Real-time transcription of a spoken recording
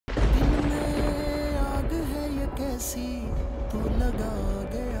सी तू लगा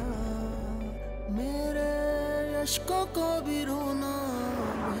गया, मेरे अश्कों को भी रोना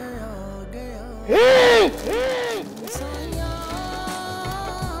भया गया। साया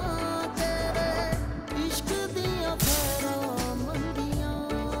तेरे इश्क दिया खैरा मंदियां,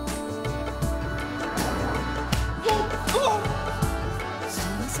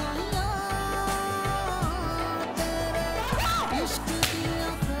 साया तेरे इश्क दिया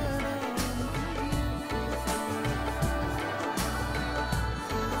खैरा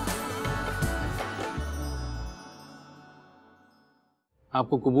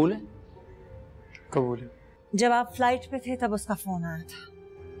आपको कबूल है? कबूल है। जब आप फ्लाइट पे थे तब उसका फोन आया था,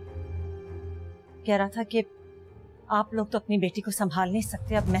 कह रहा था कि आप लोग तो अपनी बेटी को संभाल नहीं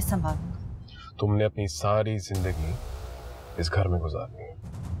सकते, अब मैं संभालूंगा। तुमने अपनी सारी जिंदगी इस घर में गुजारनी है।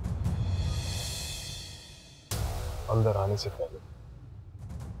 अंदर आने से पहले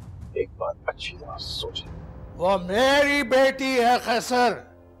एक बात अच्छी तरह सोचे। वो मेरी बेटी है कैसर,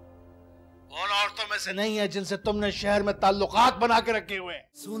 उन औरतों में से नहीं है जिनसे तुमने शहर में ताल्लुकात बना के रखे हुए हैं।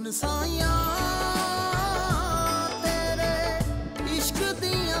 सुन साया तेरे इश्क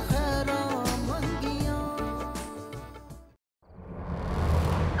दिया खैरा मंगियां।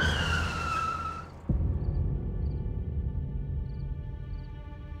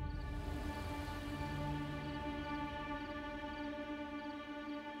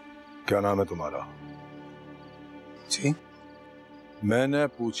 क्या नाम है तुम्हारा? जी मैंने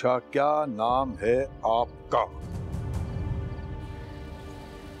पूछा क्या नाम है आपका?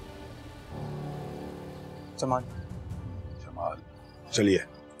 जमाल। जमाल। चलिए।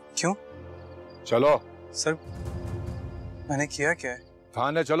 क्यों? चलो। सर मैंने किया क्या है?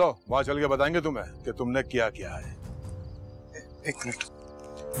 थाने चलो, वहां चल के बताएंगे तुम्हें कि तुमने किया क्या है। एक मिनट।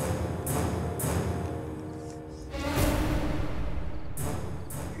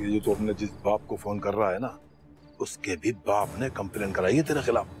 ये जो तुमने जिस बाप को फोन कर रहा है ना, उसके भी बाप ने कंप्लेन कराई है तेरे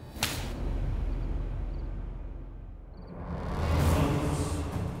खिलाफ।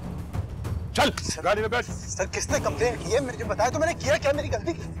 चल गाड़ी में बैठ। सर किसने कंप्लेन की है मुझे बताया तो मैंने किया क्या? मेरी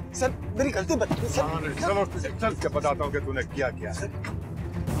गलती सर, मेरी गलती सर। चलो चल के बताता हूँ कि तूने किया क्या है।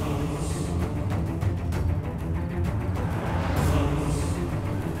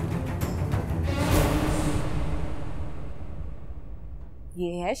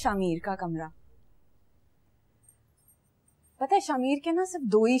 ये है शामीर का कमरा। पता है शामीर के ना सिर्फ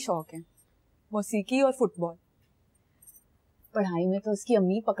दो ही शौक हैं, मौसीकी और फुटबॉल। पढ़ाई में तो उसकी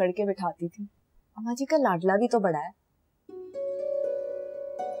अम्मी पकड़ के बिठाती थी। अम्मा जी का लाडला भी तो बड़ा है।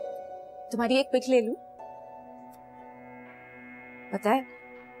 तुम्हारी एक पिक ले लूं? पता है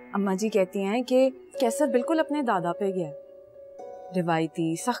अम्मा जी कहती हैं कि कैसर बिल्कुल अपने दादा पे गया,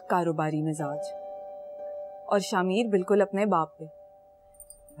 रिवायती सख्त कारोबारी मिजाज, और शामीर बिल्कुल अपने बाप पे।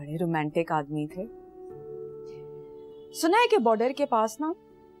 बड़े रोमांटिक आदमी थे। सुना है कि बॉर्डर के पास ना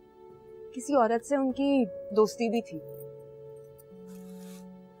किसी औरत से उनकी दोस्ती भी थी,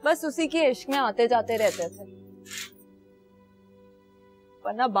 बस उसी के इश्क में आते जाते रहते थे,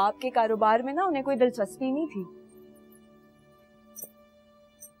 वरना बाप के कारोबार में ना उन्हें कोई दिलचस्पी नहीं थी।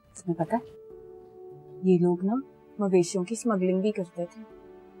 तुम्हें पता है ये लोग ना मवेशियों की स्मगलिंग भी करते थे।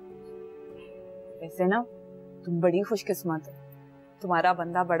 वैसे ना तुम बड़ी खुशकिस्मत हो, तुम्हारा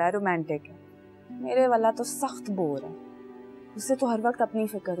बंदा बड़ा रोमांटिक है। मेरे वाला तो सख्त बोर है, उसे तो हर वक्त अपनी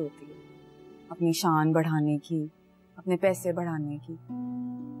फिक्र होती है, अपनी शान बढ़ाने की, अपने पैसे बढ़ाने की।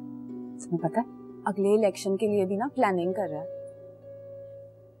 तुम्हें पता है अगले इलेक्शन के लिए भी ना प्लानिंग कर रहा है।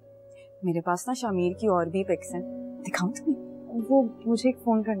 मेरे पास ना शामीर की और भी पिक्स हैं, दिखाऊं तुम्हें? वो मुझे एक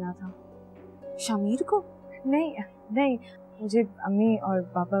फोन करना था। शामीर को? नहीं, मुझे अम्मी और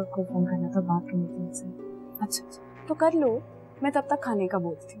पापा को फोन करना था, बात करनी थी उनसे। अच्छा तो कर लो, मैं तब तक खाने का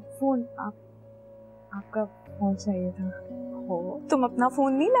बोलती हूँ। फोन आपका फोन चाहिए था। हो तुम अपना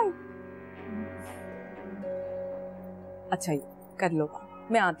फोन नहीं लाई? अच्छा ये कर लो,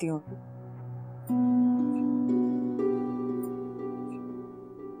 मैं आती हूँ।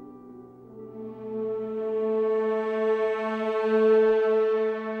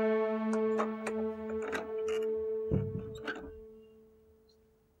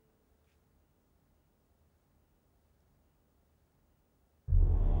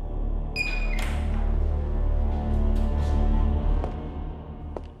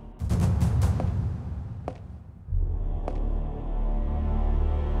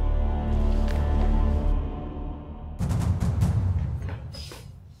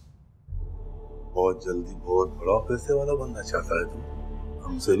 बहुत जल्दी बहुत बड़ा पैसे वाला बनना चाहता है तू,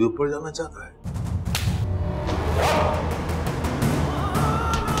 हमसे भी ऊपर जाना चाहता है।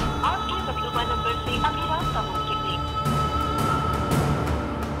 आपके मतलूबा नंबर से अभी रास्ता मुमकिन नहीं।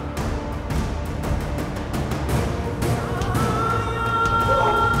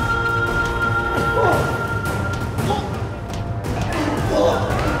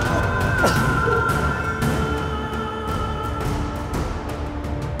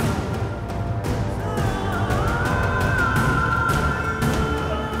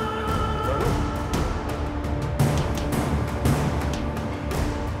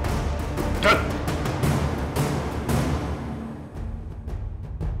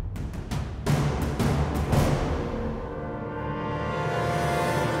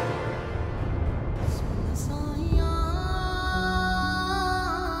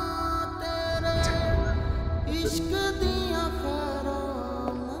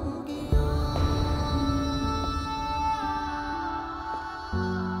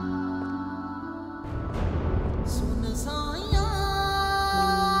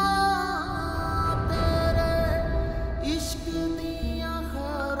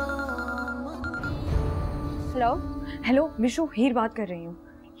 हेलो हेलो मिशू, हीर बात कर रही हूँ।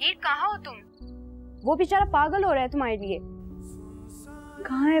 हीर कहाँ हो तुम? वो बेचारा पागल हो रहा है तुम्हारे लिए।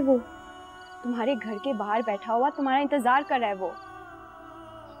 कहाँ है वो? तुम्हारे घर के बाहर बैठा हुआ तुम्हारा इंतजार कर रहा है वो।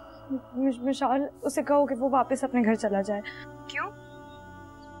 मिशाल, उसे कहो कि वो वापस अपने घर चला जाए। क्यों?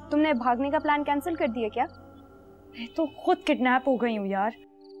 तुमने भागने का प्लान कैंसिल कर दिया क्या? मैं तो खुद किडनैप हो गई हूँ यार।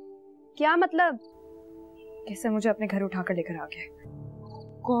 क्या मतलब? कैसे मुझे अपने घर उठा कर लेकर आ गया।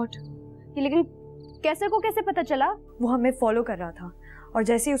 गॉड, लेकिन कैसे को कैसे पता चला? वो हमें फॉलो कर रहा था और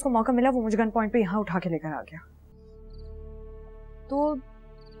जैसे ही उसको मौका मिला वो मुझे गन पॉइंट पे यहाँ उठा के लेकर आ गया। तो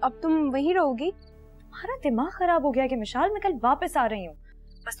अब तुम वहीं रहोगी? तुम्हारा दिमाग खराब हो गया कि मिशाल, मैं कल वापस आ रही हूँ।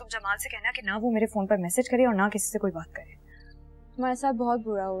 बस तुम जमाल से कहना कि ना वो मेरे फोन पर मैसेज करे और ना किसी से कोई बात करे। तुम्हारे साथ बहुत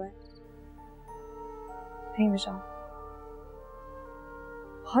बुरा हुआ है। नहीं मिशाल,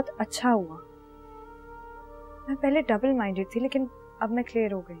 बहुत अच्छा हुआ। मैं पहले डबल माइंडेड थी लेकिन अब मैं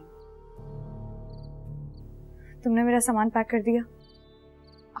क्लियर हो गई। तुमने मेरा सामान पैक कर दिया?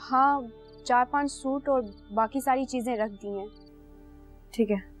 हाँ, 4-5 सूट और बाकी सारी चीजें रख दी हैं। ठीक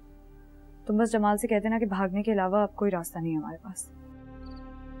है, तुम बस जमाल से कह देना कि भागने के अलावा अब कोई रास्ता नहीं है हमारे पास।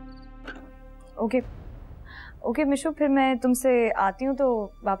 ओके ओके मिशू, फिर मैं तुमसे आती हूँ तो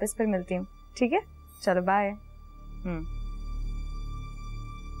वापस फिर मिलती हूँ। ठीक है, चलो बाय।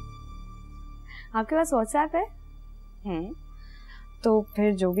 आपके पास व्हाट्सएप है? तो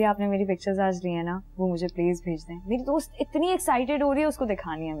फिर जो भी आपने मेरी पिक्चर्स आज ली है ना, वो मुझे प्लीज भेज दें। मेरी दोस्त इतनी एक्साइटेड हो रही है, उसको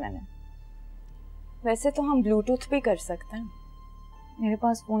दिखानी है मैंने। वैसे तो हम ब्लूटूथ भी कर सकते हैं। मेरे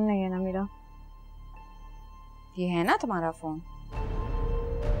पास फोन नहीं है ना मेरा। ये है ना तुम्हारा फोन?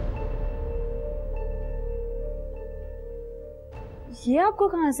 ये आपको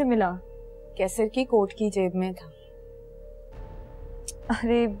कहाँ से मिला? कैसर की कोट की जेब में था।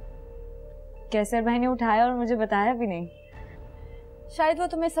 अरे, कैसर भाई ने उठाया और मुझे बताया भी नहीं। शायद वो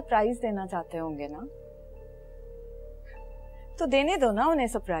तुम्हें सरप्राइज देना चाहते होंगे ना, तो देने दो ना उन्हें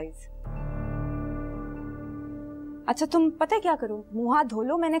सरप्राइज। अच्छा तुम पता है क्या करो, मुंह हाथ धो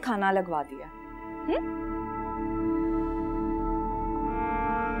लो, मैंने खाना लगवा दिया।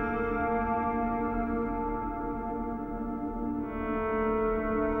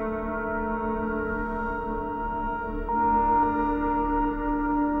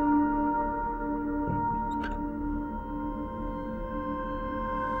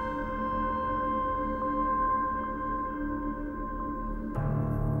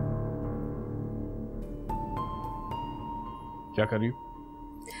 क्या कर रही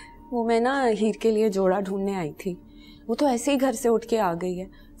हो? वो मैं ना हीर के लिए जोड़ा ढूंढने आई थी। वो तो ऐसे ही घर से उठ के आ गई है,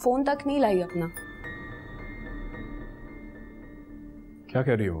 फोन तक नहीं लाई अपना। क्या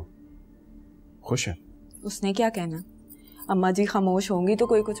कह रही हो? खुश है? उसने क्या कहना, अम्मा जी खामोश होंगी तो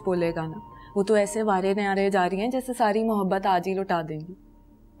कोई कुछ बोलेगा ना। वो तो ऐसे वारे न्यारे जा रही हैं जैसे सारी मोहब्बत आज ही लुटा देंगी।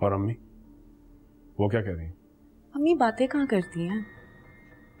 और अम्मी, वो क्या कह रही है? अम्मी बातें कहाँ करती हैं,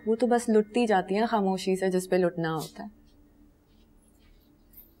 वो तो बस लुटती जाती हैं खामोशी से जिस पे लुटना होता है।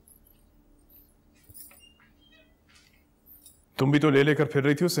 तुम भी तो ले लेकर फिर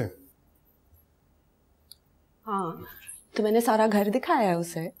रही थी उसे? हाँ, तो मैंने सारा घर दिखाया है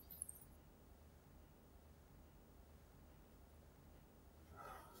उसे।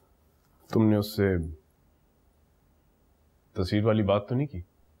 तुमने उससे तस्वीर वाली बात तो नहीं की?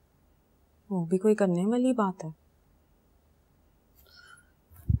 वो भी कोई करने वाली बात है?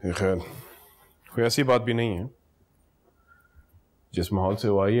 खैर, कोई ऐसी बात भी नहीं है। जिस माहौल से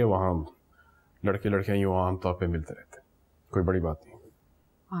वो आई है वहां लड़के लड़कियां यूं आम तौर पे मिलते रहते, कोई बड़ी बात नहीं।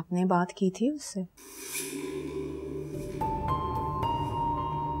 आपने बात की थी उससे?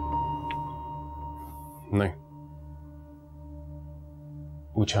 नहीं,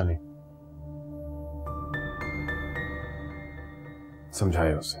 पूछा नहीं,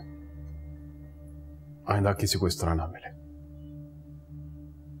 समझाया उसे आइंदा किसी को इस तरह ना मिले।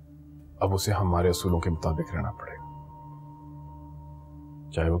 अब उसे हमारे असूलों के मुताबिक रहना पड़ेगा,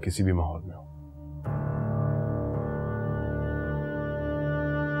 चाहे वो किसी भी माहौल में हो।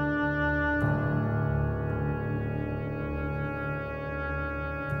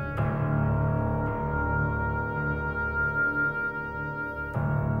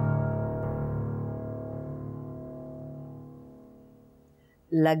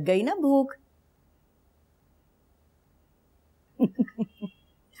 लग गई ना भूख?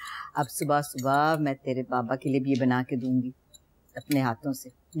 अब सुबह सुबह मैं तेरे बाबा के लिए भी ये बना के दूंगी अपने हाथों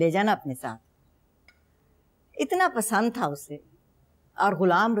से, ले जाना अपने साथ। इतना पसंद था उसे। और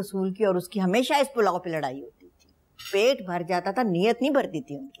गुलाम रसूल की और उसकी हमेशा इस पुलाव पे लड़ाई होती थी, पेट भर जाता था, नीयत नहीं भरती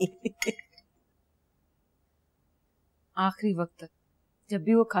थी उनकी। आखिरी वक्त तक जब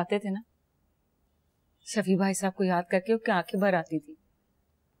भी वो खाते थे ना, शफी भाई साहब को याद करके उसकी आंखें भर आती थी।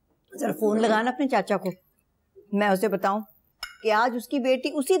 जरा फोन लगाना अपने चाचा को, मैं उसे बताऊं कि आज उसकी बेटी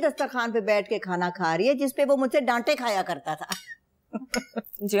उसी दस्तरखान पे बैठ के खाना खा रही है जिस पे वो मुझसे डांटे खाया करता था।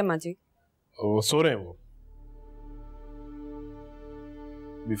 जी अम्मा जी। वो सो रहे हैं वो।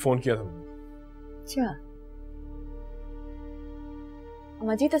 भी फोन किया था मैंने। अच्छा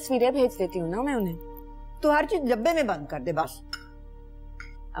अम्मा जी तस्वीरें भेज देती हूँ ना मैं उन्हें। तो हर चीज डब्बे में बंद कर दे बस।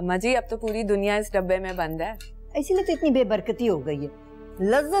 अम्मा जी अब तो पूरी दुनिया इस डब्बे में बंद है। इसीलिए तो इतनी बेबरकती हो गई है,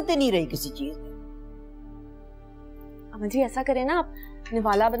 लज्जत ही नहीं रही किसी चीज में। अम्मा जी ऐसा करें ना, आप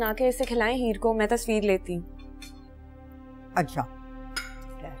निवाला बना के इसे खिलाएं हीर को, मैं तस्वीर लेती हूँ। अच्छा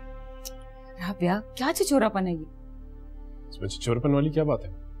राबिया क्या छिछोरापन है ये? इसमें छिछोरपन वाली क्या बात है?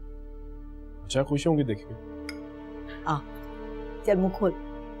 अच्छा खुश होंगी देख के। चल मुंह खोल,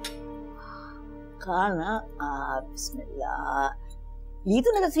 खाना। बिस्मिल्लाह। ली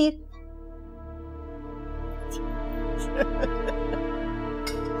तूने तस्वीर?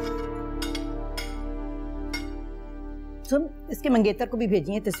 सुन, इसके मंगेतर को भी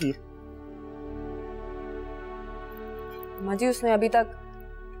भेजी है तस्वीर। अम्मा जी उसने अभी तक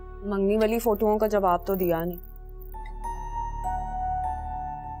मंगनी वाली फोटोओं का जवाब तो दिया नहीं।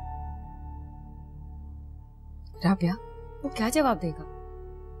 राबिया वो क्या जवाब देगा?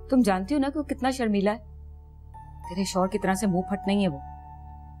 तुम जानती हो ना कि वो कितना शर्मीला है। तेरे शौहर की तरह से मुंह फट नहीं है वो।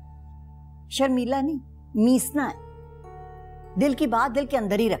 शर्मीला नहीं, मीसना है। दिल की बात दिल के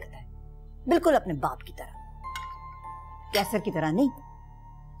अंदर ही रखता है, बिल्कुल अपने बाप की तरह। कैसर की तरह नहीं,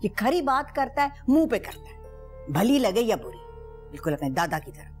 ये खरी बात करता है, मुंह पे करता है, भली लगे या बुरी, बिल्कुल अपने दादा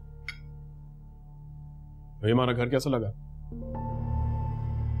की तरह। भाई हमारा घर कैसा लगा?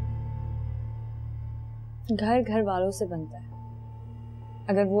 घर घर वालों से बनता है।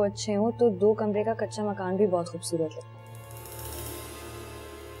 अगर वो अच्छे हो तो 2 कमरे का कच्चा मकान भी बहुत खूबसूरत लगता है,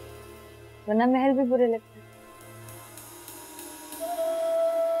 वरना महल भी बुरे लगते हैं।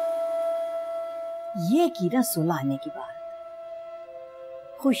 ये की ना सुलझाने की बात।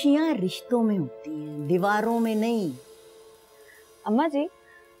 खुशियां रिश्तों में होती हैं, दीवारों में नहीं। अम्मा जी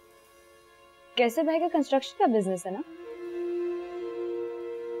कैसे भाई का कंस्ट्रक्शन का बिजनेस है ना,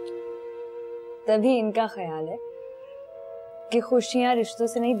 तभी इनका ख्याल है कि खुशियां रिश्तों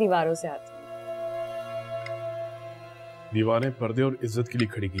से नहीं दीवारों से आती हैं। दीवारें पर्दे और इज्जत के लिए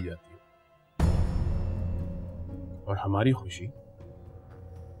खड़ी की जाती है, और हमारी खुशी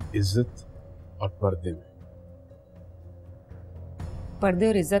इज्जत और पर्दे में। पर्दे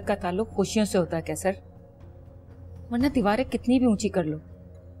और इज्जत का ताल्लुक खुशियों से होता है कैसर, वरना दीवारें कितनी भी ऊंची कर लो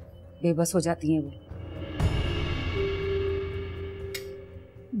बेबस हो जाती हैं वो।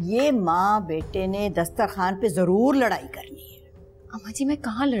 ये माँ बेटे ने दस्तरखान पे जरूर लड़ाई करनी है। अम्मा जी मैं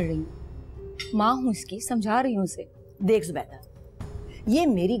कहाँ लड़ रही हूँ, माँ हूँ इसकी, समझा रही हूँ उसे। देख जुबैदा, ये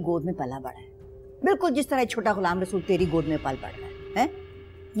मेरी गोद में पला बड़ा है, बिल्कुल जिस तरह छोटा गुलाम रसूल तेरी गोद में पल पड़ रहा है?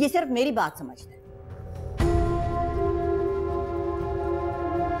 ये सिर्फ मेरी बात समझता है।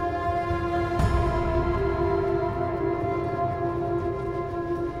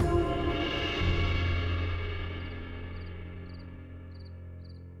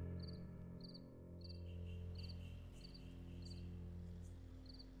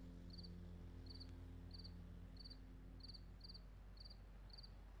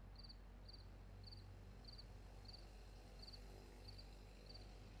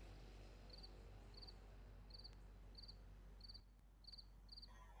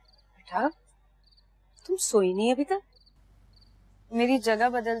 तुम सोई नहीं अभी तक? मेरी जगह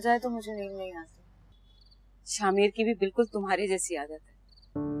बदल जाए तो मुझे नींद नहीं आती। शामेर की भी बिल्कुल तुम्हारी जैसी आदत है,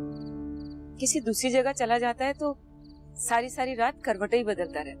 किसी दूसरी जगह चला जाता है तो सारी सारी रात करवटें ही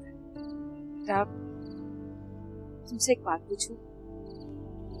बदलता रहता है। राब, तुमसे एक बात पूछूं?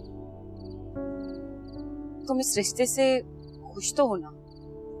 तुम इस रिश्ते से खुश तो हो ना?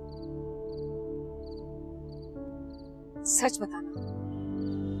 सच बताना।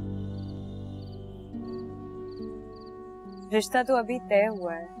 रिश्ता तो अभी तय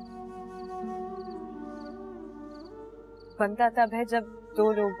हुआ है, बनता तब है जब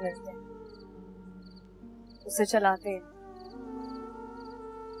 2 लोग मिलते हैं, उसे चलाते हैं।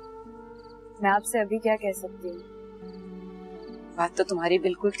 मैं आपसे अभी क्या कह सकती हूँ? बात तो तुम्हारी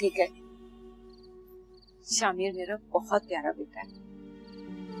बिल्कुल ठीक है। शामेर मेरा बहुत प्यारा बेटा है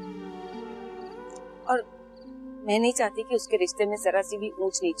और मैं नहीं चाहती कि उसके रिश्ते में जरा सी भी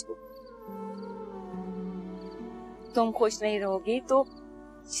ऊंच नीच हो। तुम खुश नहीं रहोगी तो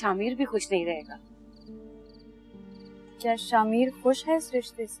शामेर भी खुश नहीं रहेगा। क्या शामेर खुश है इस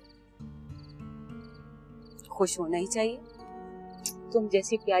रिश्ते से? खुश होना ही चाहिए। तुम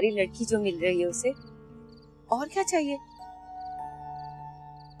जैसी प्यारी लड़की जो मिल रही है उसे, और क्या चाहिए?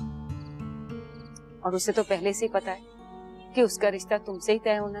 और उसे तो पहले से ही पता है कि उसका रिश्ता तुमसे ही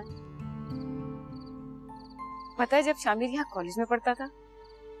तय होना है। पता है, जब शामिर यहाँ कॉलेज में पढ़ता था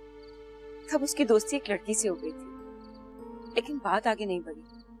तब उसकी दोस्ती एक लड़की से हो गई थी, लेकिन बात आगे नहीं बढ़ी।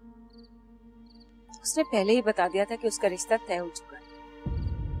 उसने पहले ही बता दिया था कि उसका रिश्ता तय हो चुका है।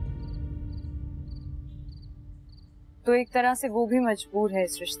 तो एक तरह से वो भी मजबूर है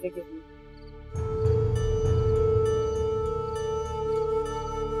इस रिश्ते के लिए।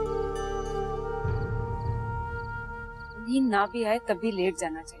 नींद ना भी आए तब भी लेट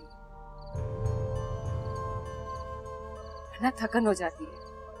जाना चाहिए, वरना थकन हो जाती है।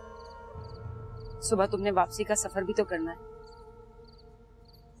 सुबह तुमने वापसी का सफर भी तो करना है।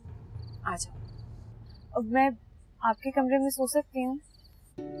 आ जाओ। अब मैं आपके कमरे में सो सकती हूँ?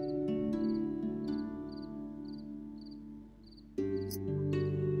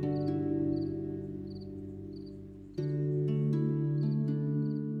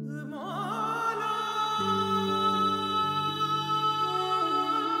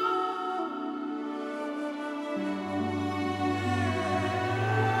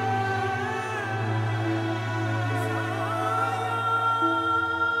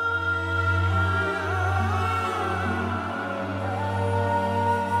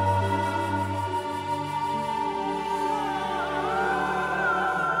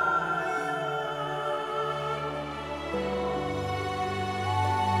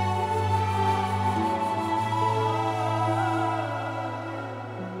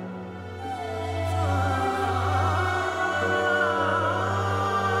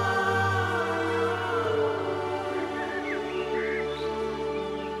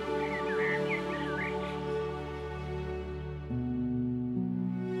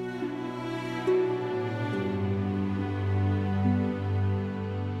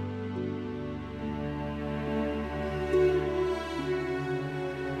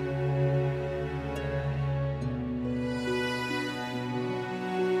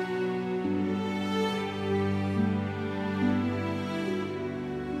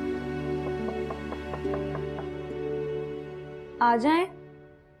 आ जाएं।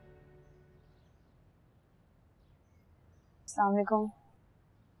 अस्सलाम वालेकुम।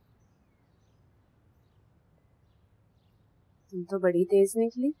 तुम तो बड़ी तेज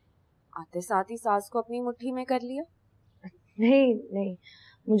निकली, आते साथ ही सास को अपनी मुट्ठी में कर लिया। नहीं नहीं,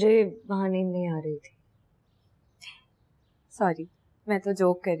 मुझे वहां नींद नहीं आ रही थी। सॉरी, मैं तो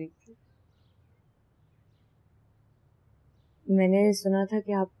जोक कर रही थी। मैंने सुना था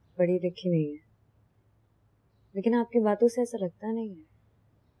कि आप पढ़ी लिखी नहीं है, लेकिन आपकी बातों से ऐसा लगता नहीं है।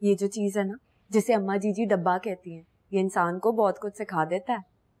 ये जो चीज है ना, जिसे अम्मा जीजी डब्बा कहती हैं, ये इंसान को बहुत कुछ सिखा देता है।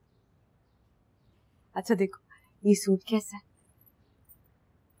 अच्छा देखो, ये सूट कैसा है?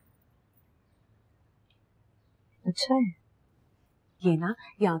 अच्छा है। ये ना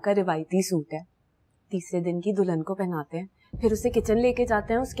यहाँ का रिवायती सूट है। तीसरे दिन की दुल्हन को पहनाते हैं, फिर उसे किचन लेके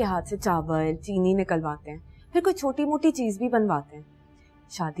जाते हैं, उसके हाथ से चावल चीनी निकलवाते हैं, फिर कोई छोटी मोटी चीज भी बनवाते हैं।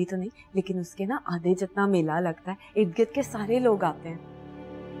 शादी तो नहीं, लेकिन उसके ना आधे जितना मेला लगता है, इर्द गिर्द के सारे लोग आते हैं।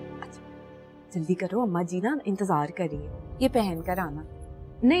 अच्छा जल्दी करो, अम्मा जी ना इंतजार कर रही है, ये पहन कर आना।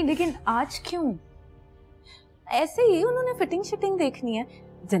 नहीं, लेकिन आज क्यों? ऐसे ही उन्होंने फिटिंग शिटिंग देखनी है,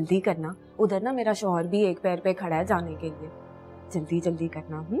 जल्दी करना। उधर ना मेरा शौहर भी एक पैर पे खड़ा है जाने के लिए, जल्दी जल्दी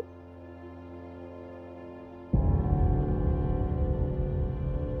करना।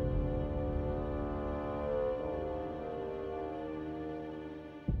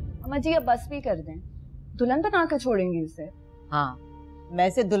 अम्मा जी अब बस भी कर दें, दुल्हन बना कर छोड़ेंगी उसे। हाँ, मैं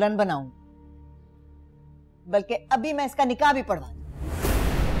इसे दुल्हन बनाऊं, बल्कि अभी मैं इसका निकाह भी पढ़वा दूं।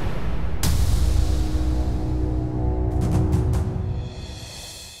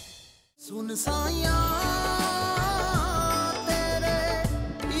 सुन साया तेरे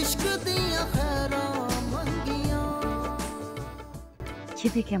इश्क दियां खैरा मंगियां। ये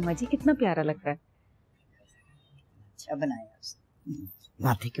देखिए अम्मा जी, कितना प्यारा लग रहा है। अच्छा बनाया उसने,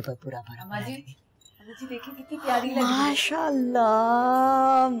 माथे के ऊपर पूरा भरा। अम्मा जी देखिए कितनी प्यारी लग रही है।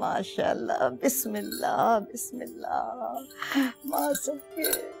 माशाल्लाह माशाल्लाह, बिस्मिल्लाह बिस्मिल्लाह, माँ सबके,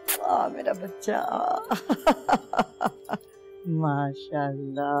 वाह मेरा बच्चा,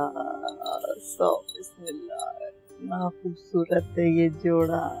 माशाल्लाह, सो बिस्मिल्लाह, इतना खूबसूरत है ये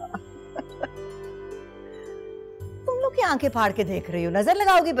जोड़ा। तुम लोग की आंखें फाड़ के देख रही हो, नजर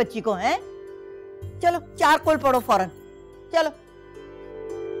लगाओगी बच्ची को? हैं? चलो 4 कोल पढ़ो फौरन, चलो।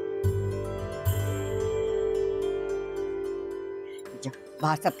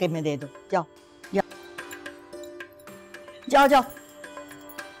 बाहर सबके में दे दो, जाओ जाओ जाओ जाओ।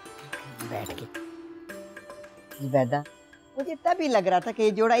 बैठ के वैदा, मुझे तभी लग रहा था कि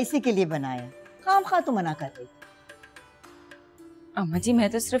ये जोड़ा इसी के लिए बनाया, खामखा तो मना कर रही। अम्मा जी मैं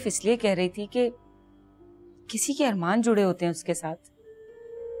तो सिर्फ इसलिए कह रही थी कि किसी के अरमान जुड़े होते हैं उसके साथ।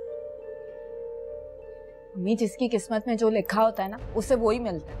 अम्मी, जिसकी किस्मत में जो लिखा होता है ना, उसे वो ही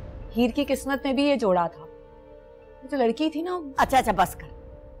मिलता है। हीर की किस्मत में भी ये जोड़ा था। वो जो लड़की थी ना। अच्छा अच्छा बस कर,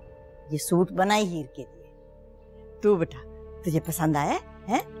 ये सूट बनाई हीर के लिए। तू बेटा, तुझे पसंद आया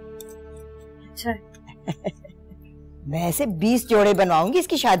है? अच्छा मैं ऐसे 20 जोड़े बनवाऊंगी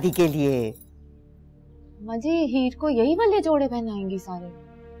इसकी शादी के लिए। अम्मा जी, हीर को यही वाले जोड़े पहनाएंगी सारे?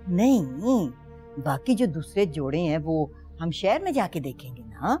 नहीं, बाकी जो दूसरे जोड़े हैं वो हम शहर में जाके देखेंगे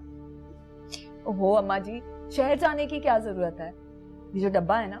ना। ओहो अम्मा जी, शहर जाने की क्या जरूरत है? ये जो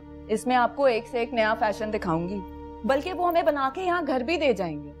डब्बा है ना, इसमें आपको एक से एक नया फैशन दिखाऊंगी, बल्कि वो हमें बना के यहाँ घर भी दे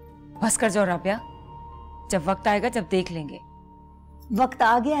जाएंगे। बस कर जाओ राबिया, जब वक्त आएगा जब देख लेंगे। वक्त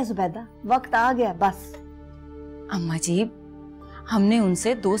आ गया है जुबैदा, वक्त आ गया बस। अम्मा जी, हमने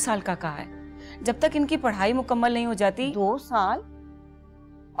उनसे 2 साल का कहा है, जब तक इनकी पढ़ाई मुकम्मल नहीं हो जाती। 2 साल?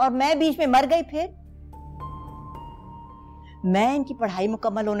 और मैं बीच में मर गई फिर? मैं इनकी पढ़ाई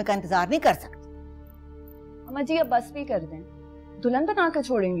मुकम्मल होने का इंतजार नहीं कर सकती। अम्मा जी, अब बस भी कर दें, दुल्हन बना कर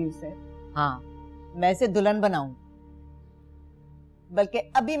छोड़ेंगी उसे। हाँ, मैं इसे दुल्हन बनाऊंगी, बल्कि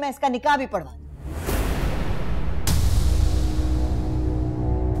अभी मैं इसका निकाह भी पढ़वा दूं।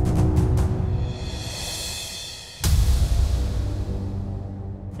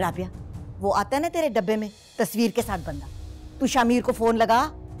 राबिया, वो आता है ना तेरे डब्बे में तस्वीर के साथ बंदा, तू शामीर को फोन लगा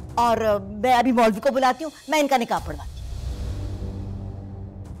और मैं अभी मौलवी को बुलाती हूँ, मैं इनका निकाह पढ़वाती हूँ।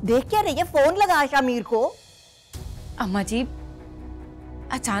 देख क्या रही है, फोन लगा शामीर को। अम्मा जी,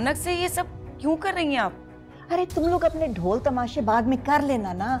 अचानक से ये सब क्यों कर रही हैं आप? अरे तुम लोग अपने ढोल तमाशे बाद में कर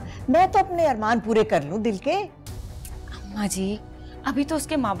लेना ना, मैं तो अपने अरमान पूरे कर लूं दिल के। अम्मा जी, अभी तो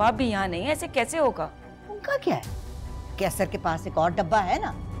उसके माँ बाप भी यहाँ नहीं है, ऐसे कैसे होगा? उनका क्या है, कैसर के पास एक और डब्बा है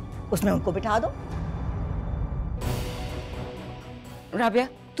ना, उसमें उनको बिठा दो। राबिया,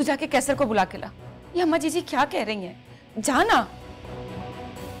 तू जाके कैसर को बुला के ला। ये अम्मा जी क्या कह रही हैं? जाना।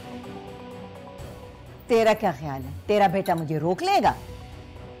 तेरा क्या ख्याल है, तेरा बेटा मुझे रोक लेगा?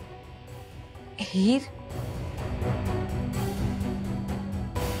 हीर,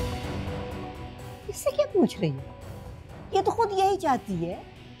 इससे क्या पूछ रही है? ये तो खुद यही चाहती है,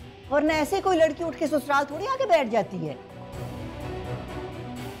 वरना ऐसे कोई लड़की उठ के ससुराल थोड़ी आके बैठ जाती है।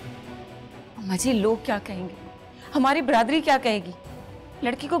 अम्मा जी, लोग क्या कहेंगे, हमारी बिरादरी क्या कहेगी?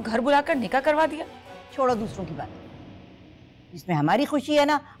 लड़की को घर बुलाकर निकाह करवा दिया। छोड़ो दूसरों की बात, इसमें हमारी खुशी है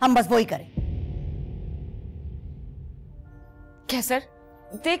ना, हम बस वही करें। कैसर,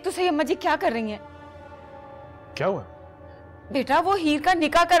 देख तो सही अम्मा जी क्या कर रही हैं। क्या हुआ? बेटा, वो हीर का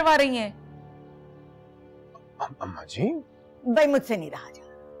निकाह करवा रही हैं। अम्मा जी, भाई मुझसे नहीं रहा जा,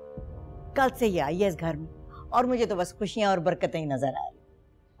 कल से ये आई है इस घर में और मुझे तो बस खुशियां और बरकतें ही नजर आ रही।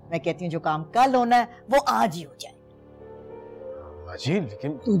 मैं कहती हूँ जो काम कल होना है वो आज ही हो जाए। अम्मा जी,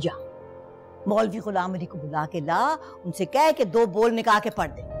 लेकिन तू जा, मौलवी गुलाम अली को बुला के ला, उनसे कह के 2 बोल निकाह के पढ़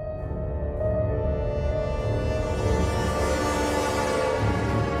दे।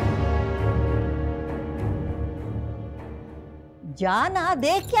 जाना,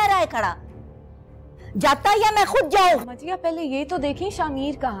 देख क्या रहा है खड़ा, जाता या मैं खुद जाऊं? अम्मा जी, आप पहले ये तो देखिए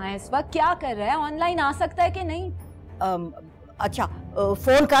शामीर कहाँ है इस वक्त, क्या कर रहा है, ऑनलाइन आ सकता है कि नहीं? अच्छा,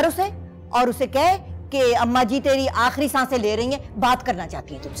 फोन कर उसे और उसे कह कि अम्मा जी तेरी आखिरी सांसें ले रही हैं, बात करना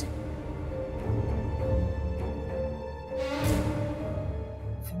चाहती है तुमसे।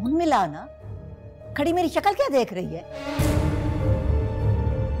 फोन मिला ना, खड़ी मेरी शक्ल क्या देख रही है?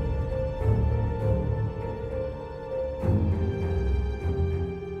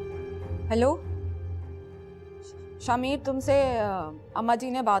 हेलो शामीर, तुमसे अम्मा जी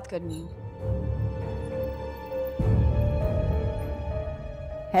ने बात करनी है।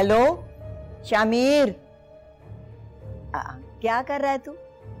 हेलो शामीर, क्या कर रहा है तू?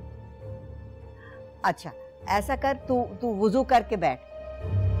 अच्छा ऐसा कर, तू वुजू करके बैठ,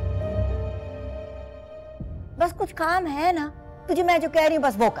 बस कुछ काम है ना तुझे, मैं जो कह रही हूं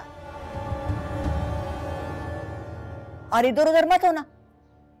बस वो कर, और इधर उधर मत होना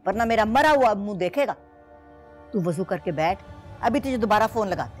वरना मेरा मरा हुआ मुंह देखेगा। तू वजू करके बैठ, अभी तुझे दोबारा फोन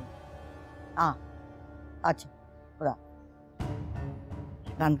लगाते हैं। हाँ अच्छा, खुदा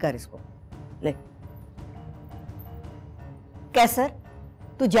बंद कर इसको, ले। कैसर,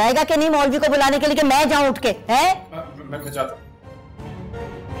 तू जाएगा कि नहीं मौलवी को बुलाने के लिए कि मैं जाऊं उठ के? है मैं जाता हूं।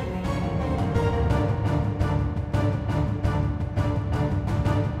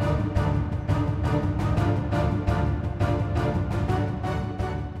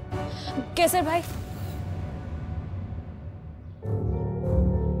 कैसर भाई,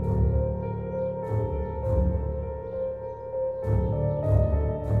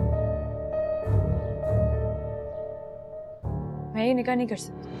 मैं ये निकाह नहीं कर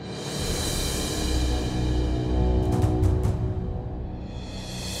सकती।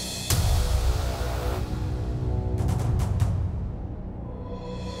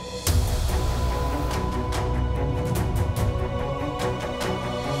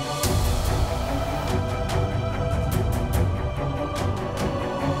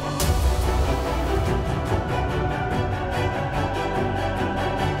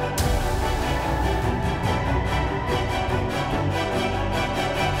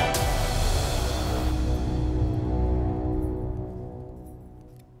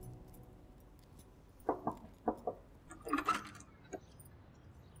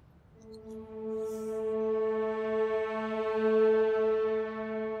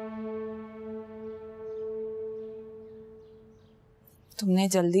 तुमने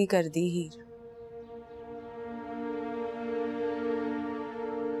जल्दी कर दी हीर।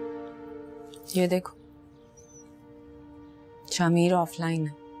 ये देखो, शामीर ऑफलाइन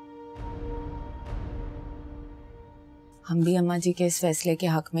है। हम भी अम्मा जी के इस फैसले के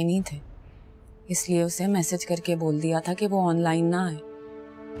हक में नहीं थे, इसलिए उसे मैसेज करके बोल दिया था कि वो ऑनलाइन ना आए।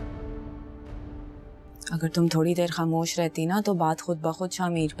 अगर तुम थोड़ी देर खामोश रहती ना तो बात खुद ब खुद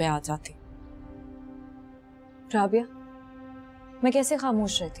शामीर पे आ जाती। राबिया, मैं कैसे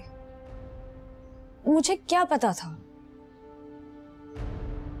खामोश रहती? मुझे क्या पता था?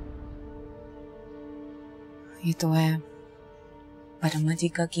 ये तो है, पर अम्मा जी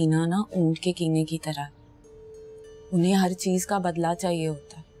का कीना ना ऊंट के कीने की तरह। उन्हें हर चीज का बदला चाहिए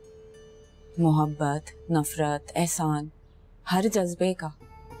होता है, मोहब्बत, नफरत, एहसान, हर जज्बे का।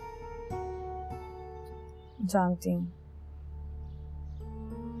 जानती हूँ,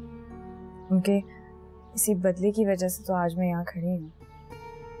 उनके इसी बदले की वजह से तो आज मैं यहाँ खड़ी हूँ।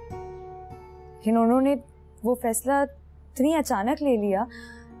 लेकिन उन्होंने वो फैसला इतनी अचानक ले लिया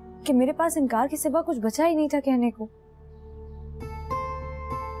कि मेरे पास इनकार के सिवा कुछ बचा ही नहीं था कहने को।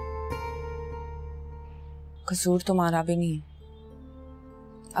 कसूर तुम्हारा भी नहीं है।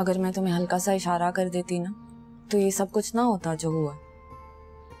 अगर मैं तुम्हें हल्का सा इशारा कर देती ना तो ये सब कुछ ना होता जो हुआ।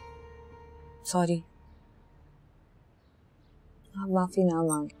 सॉरी। आप माफी ना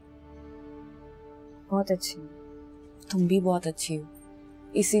मांगे। बहुत अच्छी हो। तुम भी बहुत अच्छी हो,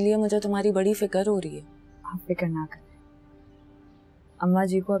 इसीलिए मुझे तुम्हारी बड़ी फिक्र हो रही है। आप फिक्र ना करें, अम्मा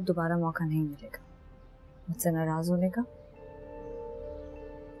जी को अब दोबारा मौका नहीं मिलेगा मुझसे नाराज होने का।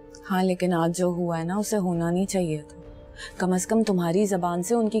 हाँ, लेकिन आज जो हुआ है ना उसे होना नहीं चाहिए था। कम से कम तुम्हारी जबान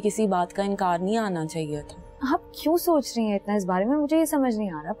से उनकी किसी बात का इनकार नहीं आना चाहिए था। आप क्यों सोच रही हैं इतना इस बारे में? मुझे ये समझ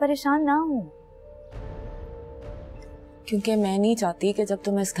नहीं आ रहा। परेशान ना हो। क्योंकि मैं नहीं चाहती कि जब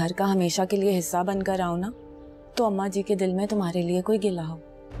तुम इस घर का हमेशा के लिए हिस्सा बनकर आओ ना तो अम्मा जी के दिल में तुम्हारे लिए कोई गिला हो।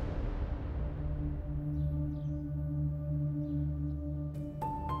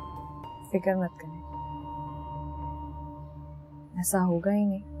 फिक्र मत करें, ऐसा होगा ही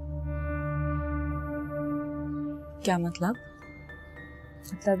नहीं। क्या मतलब?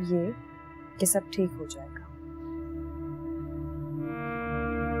 मतलब ये कि सब ठीक हो जाएगा।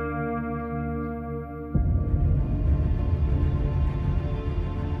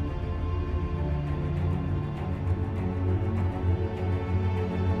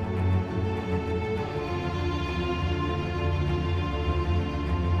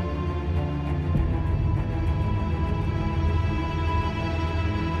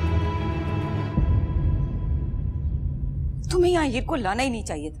 तुम्हें यहाँ हीर को लाना ही नहीं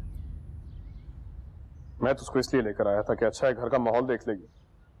चाहिए था। मैं तो उसको इसलिए लेकर आया था कि अच्छा है, घर का माहौल देख लेगी,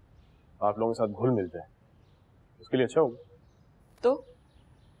 आप लोगों के साथ घुल मिल जाए, उसके लिए अच्छा होगा। तो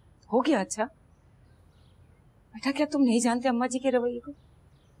हो गया अच्छा। बेटा, क्या तुम नहीं जानते अम्मा जी के रवैये को?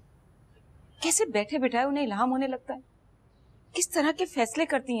 कैसे बैठे बिठाए उन्हें इल्हाम होने लगता है, किस तरह के फैसले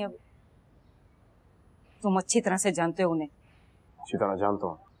करती हैं वो। तुम अच्छी तरह से जानते हो उन्हें। अच्छी तरह जानता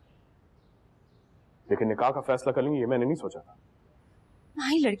हूँ, लेकिन निकाह का फैसला कर लेंगे ये मैंने नहीं सोचा था। ना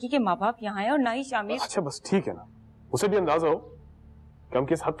ही लड़की के माँ बाप यहाँ है और ना ही शामिर। अच्छा बस ठीक है ना, उसे भी अंदाजा हो कि हम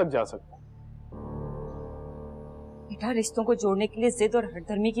किस हद तक जा सकते हैं। बेटा, रिश्तों को जोड़ने के लिए जिद और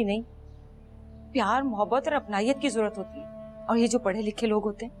हठधर्मी की नहीं, प्यार, मोहब्बत और अपनायत की जरूरत होती है। और ये जो पढ़े लिखे लोग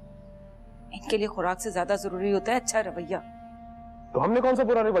होते हैं, इनके लिए खुराक से ज्यादा जरूरी होता है अच्छा रवैया। तो हमने कौन सा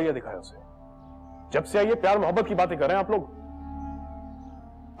बुरा रवैया दिखाया उसे? जब से आइए प्यार मोहब्बत की बातें कर रहे हैं आप लोग।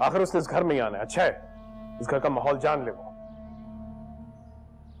 आखिर उसने इस घर में ही आना है, अच्छा है इस घर का माहौल जान ले वो।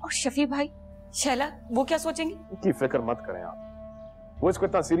 और शफी भाई, शैला, वो क्या सोचेंगे? उनकी फिक्र मत करें आप, वो इसको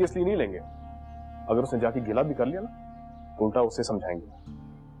इतना सीरियसली नहीं लेंगे। अगर उसने जाके गिला भी कर लिया ना तो उल्टा उसे समझाएंगे।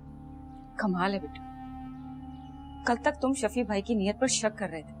 कमाल है बेटा, कल तक तुम शफी भाई की नीयत पर शक कर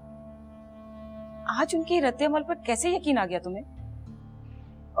रहे थे, आज उनके रद्द अमल पर कैसे यकीन आ गया तुम्हें?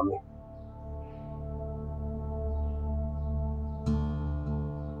 अम्मी,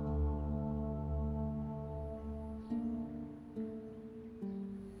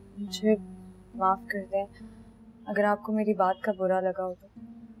 मुझे माफ कर दें अगर आपको मेरी बात का बुरा लगा हो तो,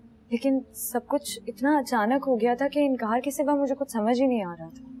 लेकिन सब कुछ इतना अचानक हो गया था कि इनकार के सिवा मुझे कुछ समझ ही नहीं आ रहा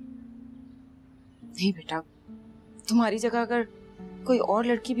था। नहीं बेटा, तुम्हारी जगह अगर कोई और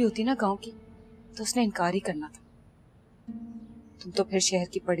लड़की भी होती ना गांव की तो उसने इनकार ही करना था। तुम तो फिर शहर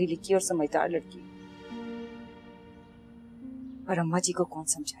की पढ़ी लिखी और समझदार लड़की, पर अम्मा जी को कौन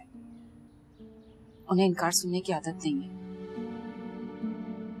समझाए, उन्हें इनकार सुनने की आदत नहीं है।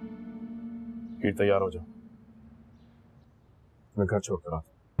 फिर तैयार हो जाओ, मैं घर छोड़कर आता हूं।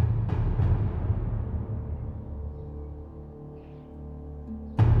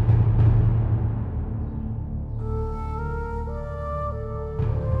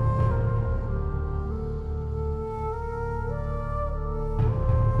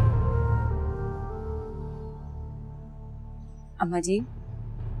 अम्मा जी,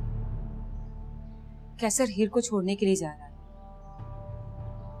 कैसर हीर को छोड़ने के लिए जा रहा है,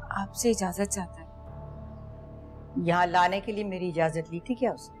 आपसे इजाजत चाहता है। यहाँ लाने के लिए मेरी इजाजत ली थी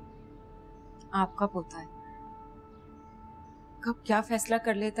क्या उसने? आपका पोता है, कब क्या फैसला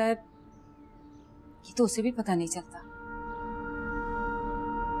कर लेता है ये तो उसे भी पता नहीं चलता,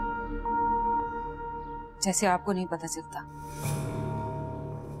 जैसे आपको नहीं पता चलता।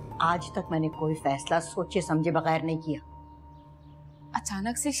 आज तक मैंने कोई फैसला सोचे समझे बगैर नहीं किया।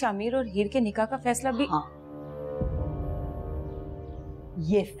 अचानक से शामीर और हीर के निकाह का फैसला भी? हाँ,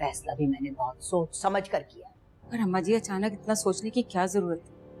 ये फैसला भी मैंने बहुत सोच समझ कर किया। पर अम्मा जी, अचानक इतना सोचने की क्या जरूरत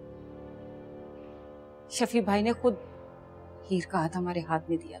है? शफी भाई ने खुद हीर का हाथ हमारे हाथ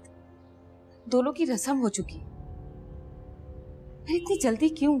में दिया था, दोनों की रस्म हो चुकी है, फिर इतनी जल्दी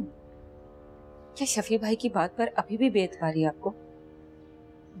क्यों? क्या शफी भाई की बात पर अभी भी बेएतबारी है आपको?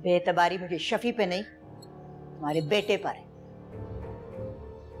 बेएतबारी मुझे शफी पे नहीं, तुम्हारे बेटे पर है।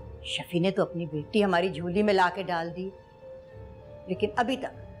 शफी ने तो अपनी बेटी हमारी झोली में लाके डाल दी, लेकिन अभी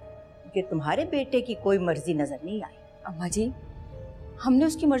तक मुझे तुम्हारे बेटे की कोई मर्जी नजर नहीं आई। अम्मा जी, हमने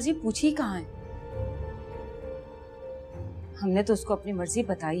उसकी मर्जी पूछी ही कहाँ है? हमने तो उसको अपनी मर्जी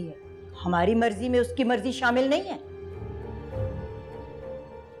बताई है। हमारी मर्जी में उसकी मर्जी शामिल नहीं है?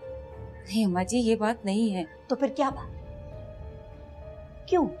 नहीं अम्मा जी, ये बात नहीं है। तो फिर क्या बात?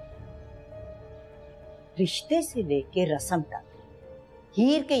 क्यों? रिश्ते से लेके रस्म तक,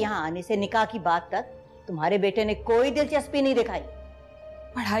 हीर के यहाँ आने से निकाह की बात तक तुम्हारे बेटे ने कोई दिलचस्पी नहीं दिखाई।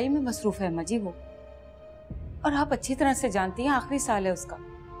 पढ़ाई में मसरूफ है अम्मा जी वो, और आप अच्छी तरह से जानती हैं आखिरी साल है उसका।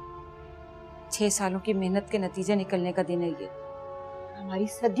 6 सालों की मेहनत के नतीजे निकलने का दिन है ये। हमारी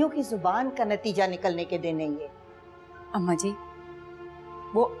सदियों की जुबान का नतीजा निकलने के दिन है ये। अम्मा जी,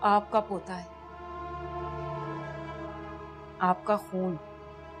 वो आपका पोता है, आपका खून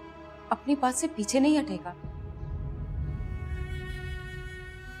अपनी बात से पीछे नहीं हटेगा,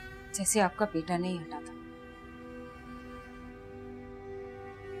 जैसे आपका बेटा नहीं हटा था।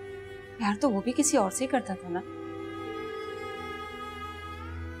 प्यार तो वो भी किसी और से करता था ना,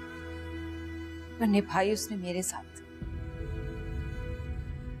 पर निभाई उसने मेरे साथ।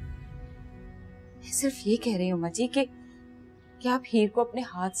 मैं सिर्फ ये कह रही हूँ अम्मा जी कि आप हीर को अपने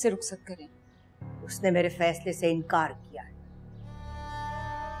हाथ से रुखसत करें। उसने मेरे फैसले से इनकार किया है।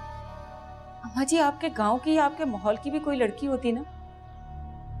 अम्मा जी, आपके गांव की या आपके माहौल की भी कोई लड़की होती ना,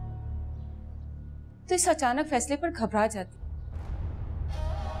 तो इस अचानक फैसले पर घबरा जाती।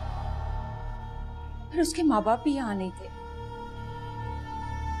 फिर उसके माँ बाप भी यहाँ नहीं थे,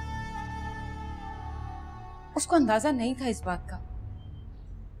 उसको अंदाजा नहीं था इस बात का।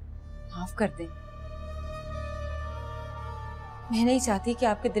 माफ कर दें, मैं नहीं चाहती कि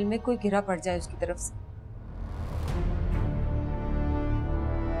आपके दिल में कोई गिरा पड़ जाए उसकी तरफ से।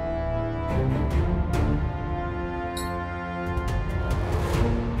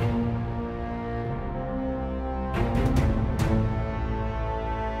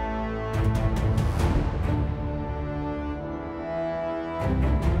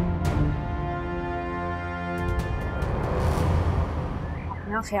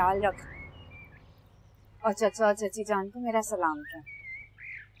 अपना ख्याल रख, और चाचा और चाची जान को मेरा सलाम कह।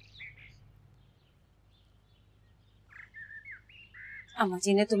 अम्मा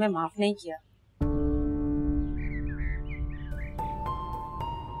जी ने तुम्हें माफ नहीं किया,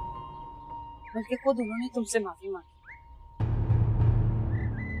 बल्कि खुद उन्होंने तुमसे माफी मांगी।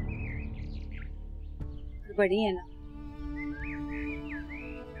 बड़ी है ना,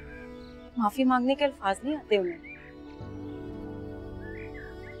 माफी मांगने के अल्फाज नहीं आते उन्हें,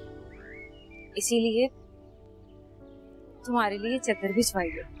 इसीलिए तुम्हारे लिए चद्दर भिजवाई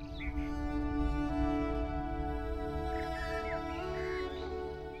है।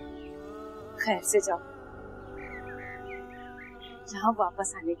 खैर से जाओ, यहाँ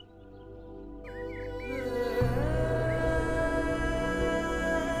वापस आने के।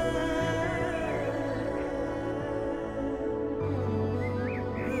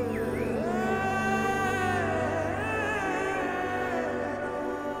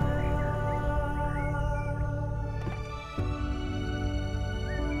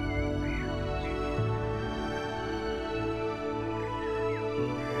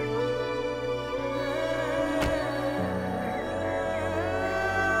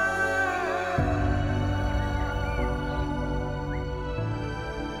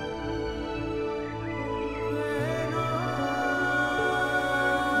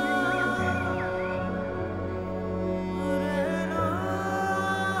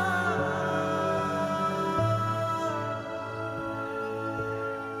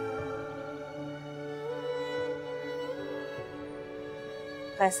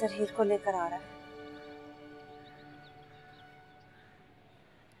 कैसर हीर को लेकर आ रहा है।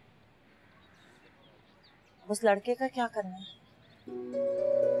 उस लड़के का क्या करना है?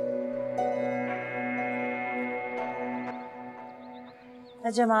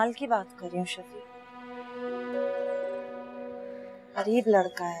 मैं जमाल की बात कर रही हूँ शफी। गरीब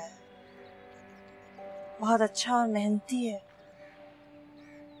लड़का है, बहुत अच्छा और मेहनती है।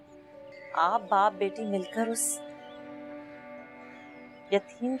 आप बाप बेटी मिलकर उस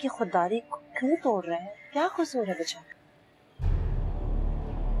यतीम की खुददारी को क्यों तोड़ रहे हैं? क्या कसूर है बेचारा?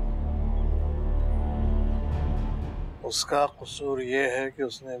 उसका कसूर ये है कि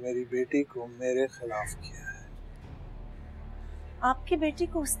उसने मेरी बेटी को मेरे खिलाफ किया है। आपकी बेटी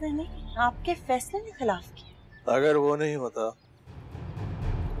को उसने नहीं, आपके फैसले के खिलाफ किया। अगर वो नहीं होता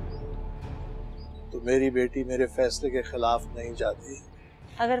तो मेरी बेटी मेरे फैसले के खिलाफ नहीं जाती।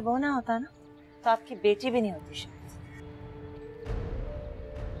 अगर वो ना होता ना तो आपकी बेटी भी नहीं होती शायद।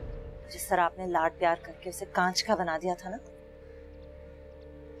 जिस तरह आपने लाड प्यार करके उसे कांच का बना दिया था ना,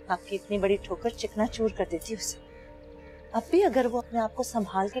 आपकी इतनी बड़ी ठोकर चिकना चूर कर देती उसे। अब भी अगर वो अपने आप को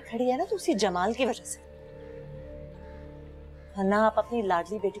संभाल के खड़ी है ना तो उसी जमाल की वजह से, वरना आप अपनी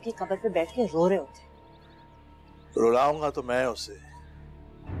लाडली बेटी की कब्र पे बैठ के रो रहे होते। रुलाऊंगा तो मैं उसे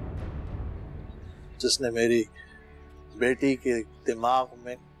जिसने मेरी बेटी के दिमाग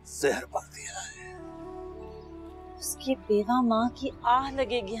में जहर भर दिया है। उसकी बेवा माँ की आह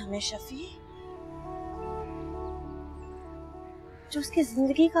लगेगी हमें शफी, जो उसकी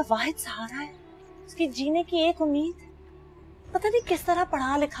जिंदगी का वाहिद सहारा है, उसकी जीने की एक उम्मीद। पता नहीं किस तरह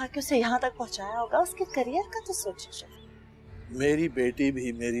पढ़ा लिखा के उसे यहाँ तक पहुंचाया होगा। उसके करियर का तो सोचिए शफी। मेरी बेटी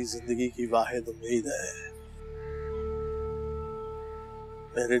भी मेरी जिंदगी की वाहिद उम्मीद है,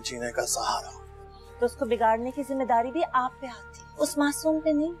 मेरे जीने का सहारा। तो उसको बिगाड़ने की जिम्मेदारी भी आप पे आती, उस मासूम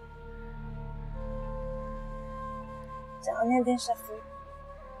पे नहीं। जाने दे शफी,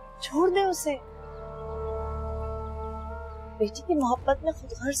 छोड़ दे उसे। बेटी की मोहब्बत में खुद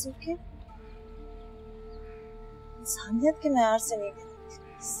गर्ज होके इंसानियत के मैयार से नहीं गिरती।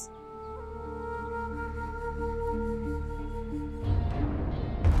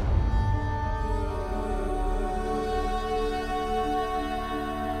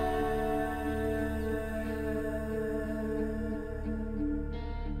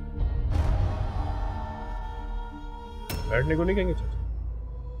 बैठने को नहीं कहेंगे चाचा?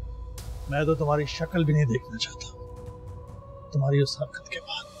 मैं तो तुम्हारी शक्ल भी नहीं देखना चाहता तुम्हारी उस हरकत के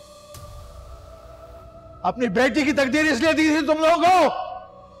बाद। अपनी बेटी की तकदीर इसलिए दी थी तुम लोगों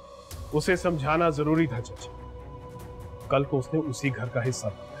को। उसे समझाना जरूरी था चाचा, कल को उसने उसी घर का हिस्सा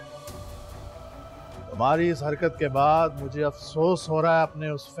बना। तुम्हारी इस हरकत के बाद मुझे अफसोस हो रहा है अपने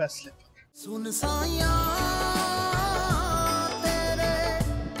उस फैसले पर। सुन साया तेरे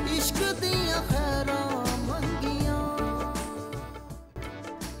इश्क दिया खैरा मंगिया।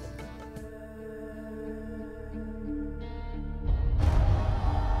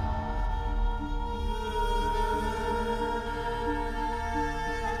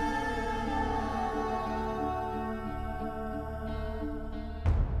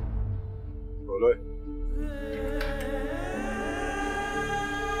 बोलो।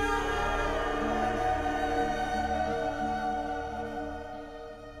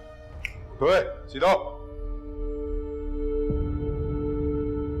 उठो, सीधा।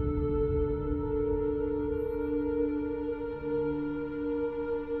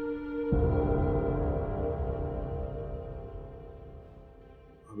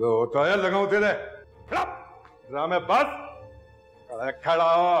 अबे होता है लगाओ तेरे ड्रामे बस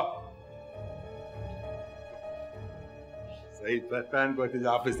खड़ा हो। सही पहचान को तुझे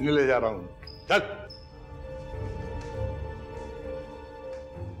ऑफिस में ले जा रहा हूं। चल।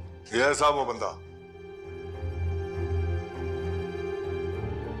 ये है साहब वो बंदा।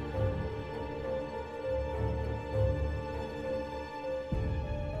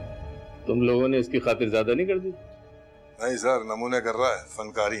 तुम लोगों ने इसकी खातिर ज्यादा नहीं कर दी? नहीं सर, नमूने कर रहा है,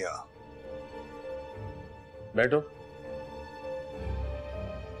 फनकारियां। बैठो।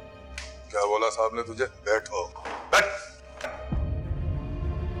 क्या बोला साहब ने तुझे? बैठो। बैठ।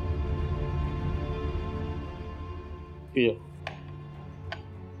 पियो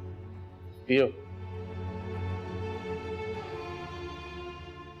पियो।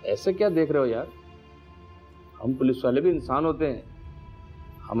 ऐसे क्या देख रहे हो यार? हम पुलिस वाले भी इंसान होते हैं,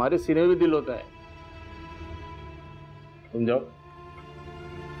 हमारे सीने में भी दिल होता है। तुम जाओ।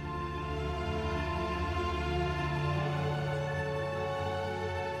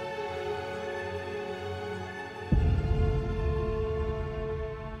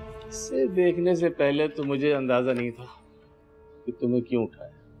 इसे देखने से पहले तो मुझे अंदाजा नहीं था कि तुम्हें क्यों उठाया,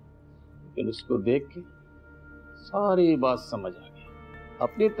 लेकिन उसको देख के सारी बात समझ आ गई।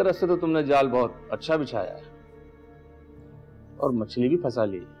 अपनी तरफ से तो तुमने जाल बहुत अच्छा बिछाया है और मछली भी फंसा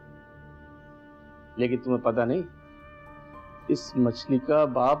ली, लेकिन तुम्हें पता नहीं, इस मछली का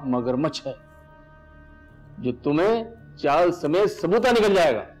बाप मगरमच्छ है जो तुम्हें चाल समेत सबूता निकल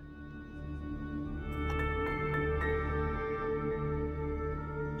जाएगा।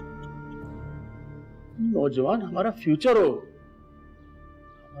 नौजवान हमारा फ्यूचर हो,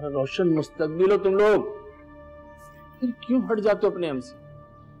 हमारा रोशन मुस्तकबिल हो तुम लोग, फिर क्यों हट जाते हो अपने हम से?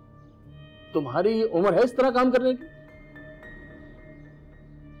 तुम्हारी उम्र है इस तरह काम करने की?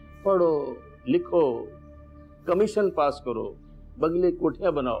 पढ़ो लिखो, कमीशन पास करो, बंगले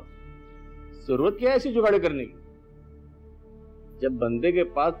कोठियां बनाओ, जरूरत क्या है ऐसी जुगाड़े करने की? जब बंदे के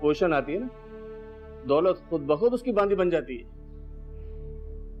पास पोजीशन आती है ना, दौलत खुद ब खुद उसकी बांधी बन जाती है।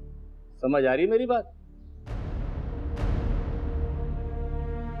 समझ आ रही है मेरी बात?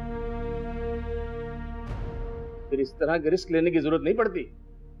 फिर इस तरह के रिस्क लेने की जरूरत नहीं पड़ती।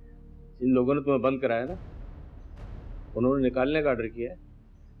 जिन लोगों ने तुम्हें बंद कराया ना, उन्होंने निकालने का ऑर्डर किया है,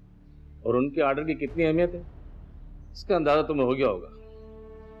 और उनके ऑर्डर की कितनी अहमियत है इसका अंदाजा तुम्हें हो गया होगा।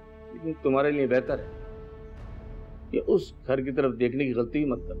 लेकिन तुम्हारे लिए बेहतर है कि उस घर की तरफ देखने की गलती ही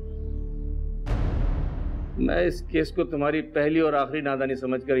मत करना। मैं इस केस को तुम्हारी पहली और आखिरी नादानी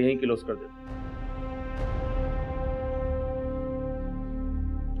समझकर यहीं क्लोज कर देता हूं।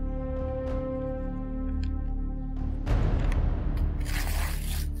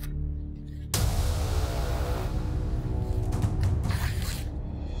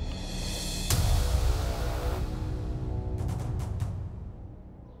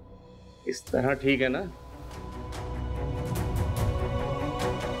 इस तरह ठीक है ना?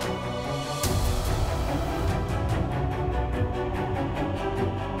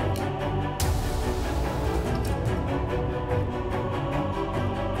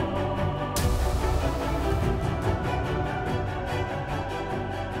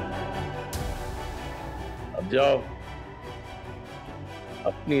 अब जाओ,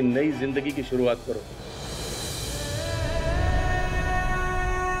 अपनी नई जिंदगी की शुरुआत करो।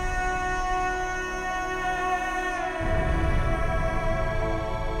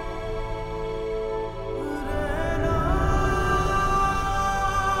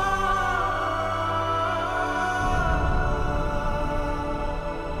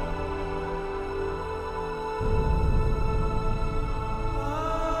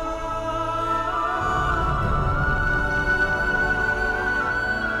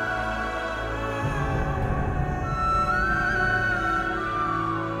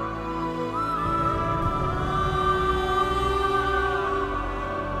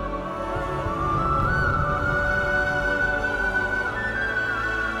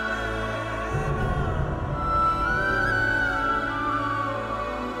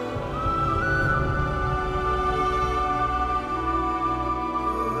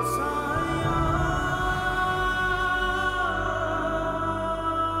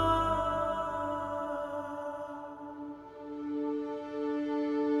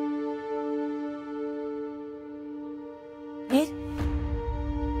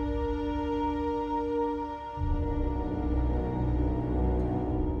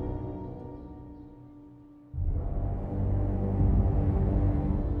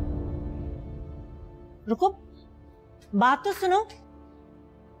 रुको, बात तो सुनो।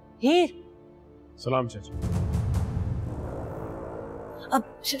 हीर। सलाम चाचा। अब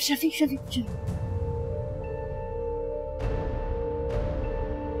शफीक शफीक चलो।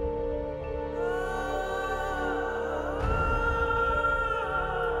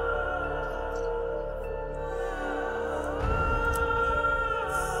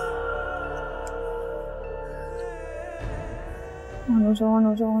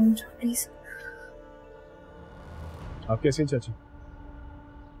 हो जाओ प्लीज। आप कैसे हैं चाची?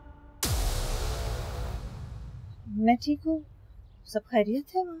 मैं ठीक हूँ। सब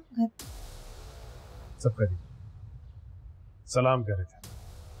खैरियत है वहाँ घर? सब खैरियत। सलाम कर रहे थे।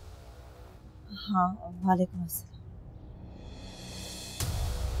 हाँ, वालेकुम अस्सलाम।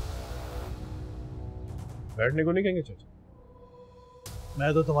 बैठने को नहीं कहेंगे चाचा?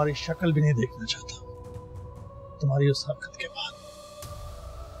 मैं तो तुम्हारी शक्ल भी नहीं देखना चाहता तुम्हारी उस हरकत के बाद।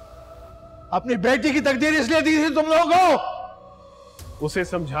 अपनी बेटी की तकदीर इसलिए दी थी तुम लोगों को? उसे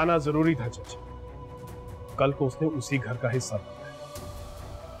समझाना जरूरी था चाचा। कल को उसने उसी घर का हिस्सा बना।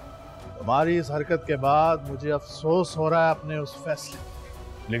 तुम्हारी इस हरकत के बाद मुझे अफसोस हो रहा है अपने उस फैसले।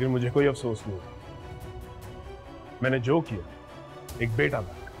 लेकिन मुझे कोई अफसोस नहीं हुआ। मैंने जो किया एक बेटा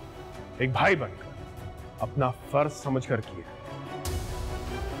बनकर, एक भाई बनकर, अपना फर्ज समझकर किया।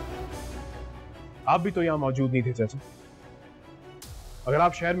 आप भी तो यहां मौजूद नहीं थे चाचा। अगर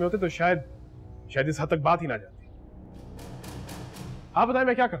आप शहर में होते तो शायद इस हद तक बात ही ना जाती। आप बताएं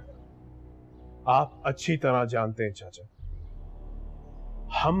मैं क्या करता? आप अच्छी तरह जानते हैं चाचा,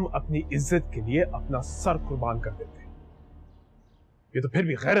 हम अपनी इज्जत के लिए अपना सर कुर्बान कर देते। ये तो फिर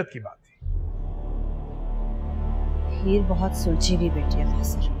भी गैरत की बात थी। हीर बहुत सुलझी हुई बेटी है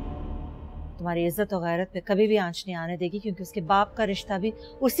कैसर, तुम्हारी इज्जत और गैरत पे कभी भी आंच नहीं आने देगी, क्योंकि उसके बाप का रिश्ता भी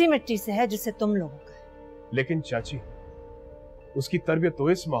उसी मिट्टी से है जिससे तुम लोगों का है। लेकिन चाची, उसकी तरबियत तो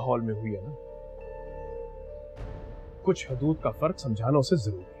इस माहौल में हुई है ना, कुछ हदूद का फर्क समझाना उसे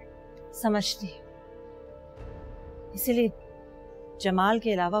जरूरी है। समझती है, इसीलिए जमाल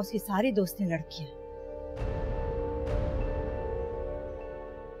के अलावा उसकी सारी दोस्तें लड़कियां।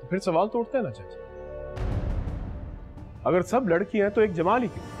 तो फिर सवाल तो उठता है ना चाची, अगर सब लड़की हैं तो एक जमाल ही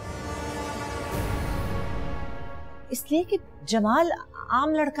क्यों? इसलिए कि जमाल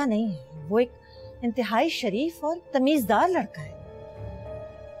आम लड़का नहीं है, वो एक इंतहाई शरीफ और तमीजदार लड़का है।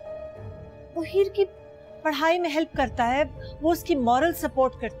 वो हीर की पढ़ाई में हेल्प करता है, वो उसकी मॉरल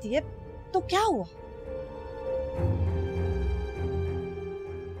सपोर्ट करती है, तो क्या हुआ?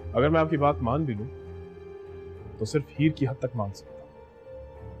 अगर मैं आपकी बात मान भी लूं तो सिर्फ हीर की हद तक मान सकता हूं।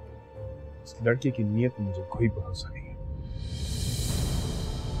 उस लड़के की नीयत में मुझे कोई भरोसा नहीं है।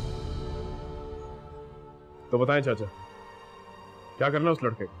 तो बताएं चाचा, क्या करना है उस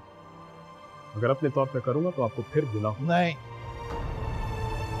लड़के को? अगर अपने तौर पे करूंगा तो आपको फिर बुलाऊं। नहीं,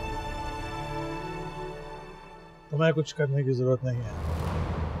 तुम्हें कुछ करने की जरूरत नहीं है।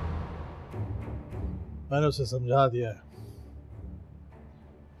 मैंने उसे समझा दिया है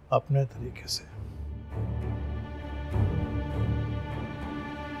अपने तरीके से।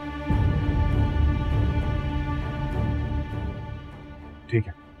 ठीक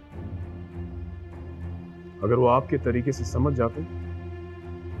है, अगर वो आपके तरीके से समझ जाते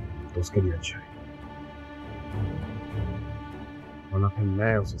तो उसके लिए अच्छा है, वरना फिर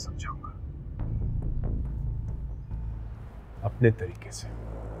मैं उसे समझाऊंगा अपने तरीके से।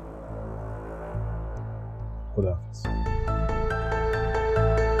 खुदा हाफिज।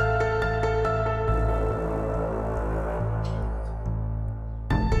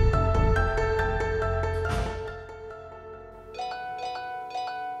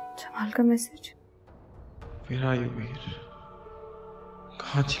 जमाल का मैसेज। Where are you, हीर?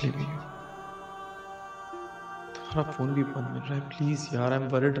 कहाँ चली गई हो? तुम्हारा फोन भी बंद मिल रहा है। प्लीज यार, I'm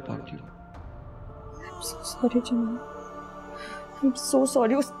worried about you. I'm so sorry Jamal, I'm so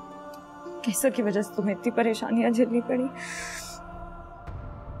sorry। उस कैसर की वजह से तुम्हें इतनी परेशानियां झेलनी पड़ी।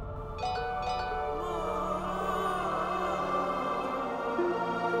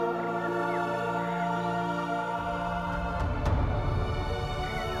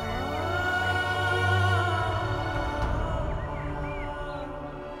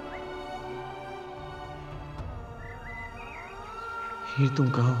 हीर, तुम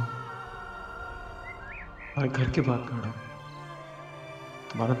कहाँ हो? हमारे घर के बाहर खड़ा हूं,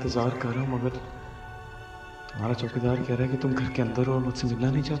 तुम्हारा इंतजार कर रहा हूं, मगर तुम्हारा चौकीदार कह रहा है कि तुम घर के अंदर हो और मुझसे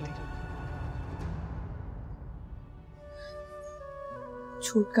मिलना नहीं चाहती।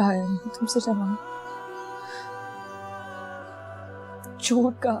 झूठ कहा है मैंने तुमसे जमाल,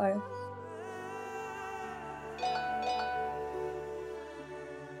 झूठ कहा है।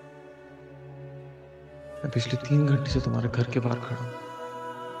 मैं पिछले 3 घंटे से तुम्हारे घर के बाहर खड़ा हूं,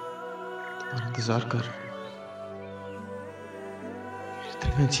 तुम्हारा इंतजार कर रहा हूं।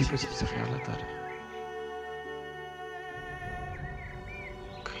 इतने अजीब से ख्याल आता रहे,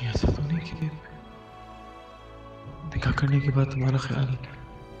 कहीं ऐसा तो नहीं कि निकाह करने के बाद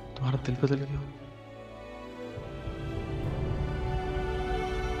तुम्हारा दिल बदल गया?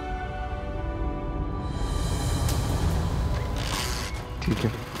 ठीक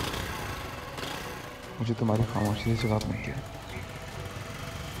है, मुझे तुम्हारी खामोशी से जवाब नहीं दिया,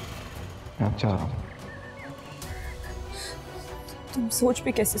 मैं अब जा रहा हूँ। तुम सोच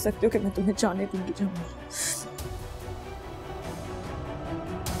भी कैसे सकते हो कि मैं तुम्हें जाने दूंगी जमाल?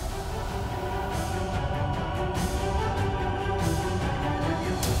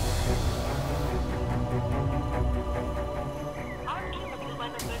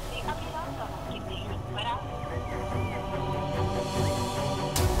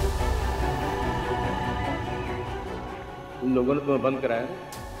 उन लोगों ने तुम्हें बंद कराया,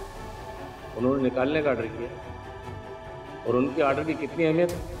 उन्होंने निकालने का ऑर्डर किया, और उनके ऑर्डर की कितनी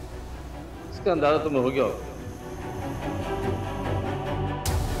अहमियत है इसका अंदाजा तुम्हें हो गया होगा।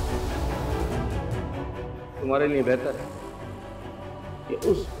 तुम्हारे लिए बेहतर है कि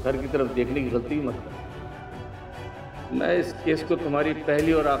उस घर की तरफ देखने की गलती भी मत कर। मैं इस केस को तुम्हारी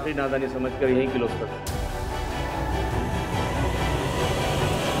पहली और आखिरी नादानी समझकर यहीं क्लोज करता हूं।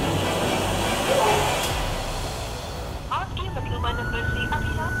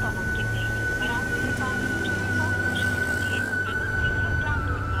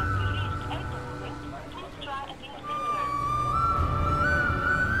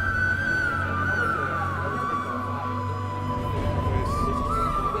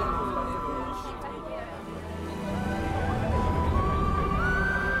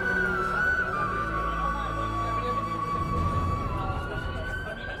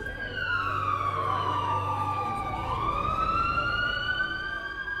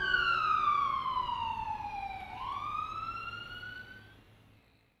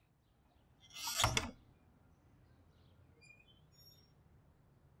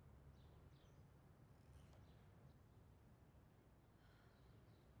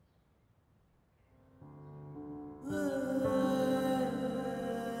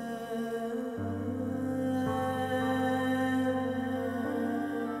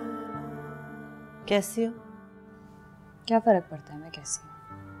 कैसी हो? क्या फर्क पड़ता है मैं कैसी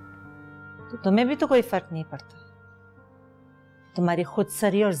हूँ? तो तुम्हें भी तो कोई फर्क नहीं पड़ता। तुम्हारी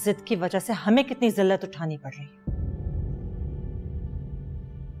खुदसरी और जिद की वजह से हमें कितनी जिल्लत उठानी पड़ रही है।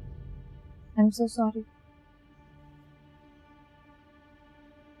 I'm so sorry.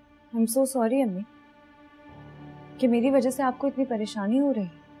 I'm so sorry अम्मी कि मेरी वजह से आपको इतनी परेशानी हो रही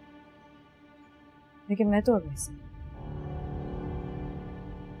है, लेकिन मैं तो अब ऐसी,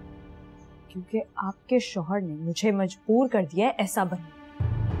 क्योंकि आपके शौहर ने मुझे मजबूर कर दिया है ऐसा बनने।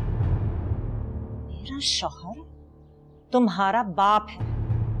 मेरा शौहर तुम्हारा बाप है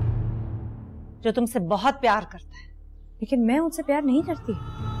जो तुमसे बहुत प्यार करता है। लेकिन मैं उनसे प्यार नहीं करती।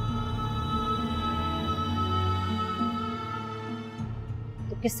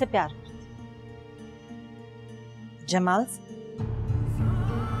 तो किससे प्यार करती? जमाल से?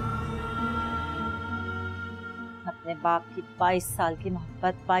 अपने बाप की 22 साल की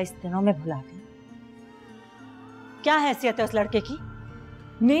मोहब्बत 22 दिनों में भुला गई। क्या हैसियत है उस लड़के की?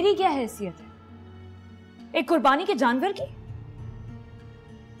 मेरी क्या हैसियत है? एक कुर्बानी के जानवर की।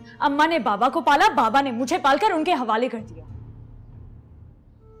 अम्मा ने बाबा को पाला, बाबा ने मुझे पालकर उनके हवाले कर दिया।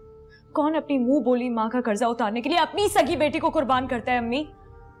 कौन अपनी मुंह बोली मां का कर्जा उतारने के लिए अपनी सगी बेटी को कुर्बान करता है अम्मी?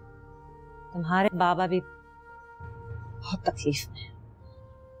 तुम्हारे बाबा भी बहुत तकलीफ में है,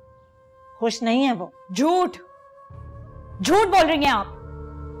 खुश नहीं है वो। झूठ झूठ बोल रही हैं आप।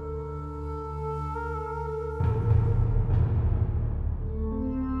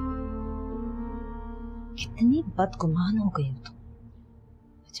 कितनी बदगुमान हो गई हो तुम।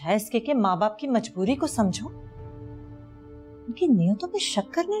 बजाय इसके कि माँ बाप की मजबूरी को समझो, उनकी नियतों पे शक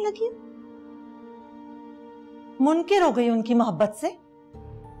करने लगी हो। मुनकिर हो गई उनकी मोहब्बत से।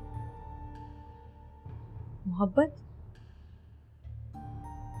 मोहब्बत?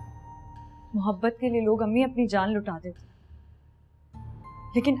 मोहब्बत के लिए लोग अम्मी अपनी जान लुटा देते,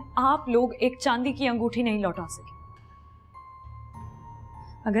 लेकिन आप लोग एक चांदी की अंगूठी नहीं लौटा सके।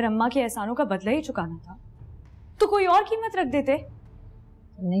 अगर अम्मा के एहसानों का बदला ही चुकाना था तो कोई और कीमत रख देते।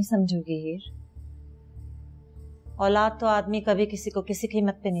 तुम नहीं समझोगे हीर, औलाद तो आदमी कभी किसी को किसी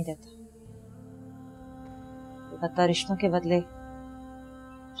कीमत पे नहीं देता। बता, रिश्तों के बदले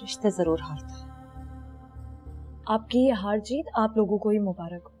रिश्ते जरूर हारता है। आपकी ये हार जीत आप लोगों को ही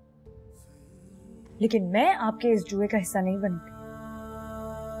मुबारक हो, लेकिन मैं आपके इस जुए का हिस्सा नहीं बनूंगी,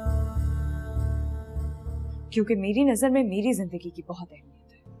 क्योंकि मेरी नजर में मेरी जिंदगी की बहुत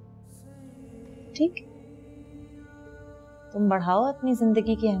अहमियत है। ठीक, तुम बढ़ाओ अपनी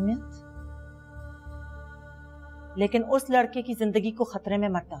जिंदगी की अहमियत, लेकिन उस लड़के की जिंदगी को खतरे में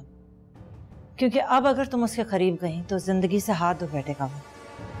मत डालो, क्योंकि अब अगर तुम उसके करीब गई तो जिंदगी से हाथ धो बैठेगा वो।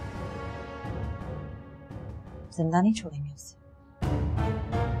 जिंदा नहीं छोड़ेंगे उसे।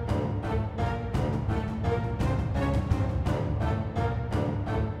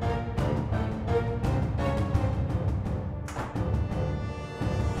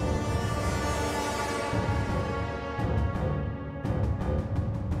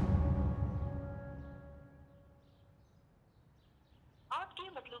 आपके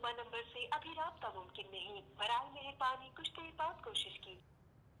मतलूबा नंबर से अभी राब्ता मुमकिन नहीं। बराए मेहरबानी कुछ देर बाद कोशिश की।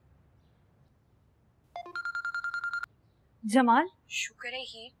 जमाल, शुक्र है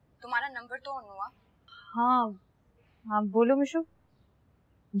हीर, तुम्हारा नंबर तो ऑन हुआ। हाँ हाँ बोलो मिशु।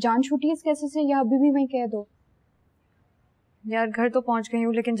 जान छूटी इस कैसे से, या अभी भी मैं कह दो? यार घर तो पहुंच गई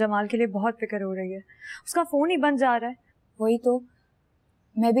हूँ, लेकिन जमाल के लिए बहुत फिक्र हो रही है। उसका फोन ही बंद जा रहा है। वही तो,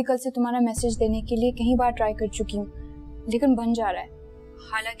 मैं भी कल से तुम्हारा मैसेज देने के लिए कई बार ट्राई कर चुकी हूँ, लेकिन बंद जा रहा है।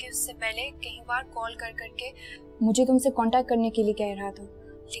 हालांकि उससे पहले कई बार कॉल कर करके मुझे तुमसे कांटेक्ट करने के लिए कह रहा था,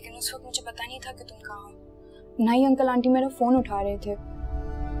 लेकिन उस वक्त मुझे पता नहीं था कि तुम कहाँ हो। ना ही अंकल आंटी मेरा फोन उठा रहे थे।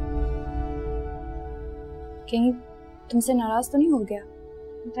 कहीं तुमसे नाराज तो नहीं हो गया?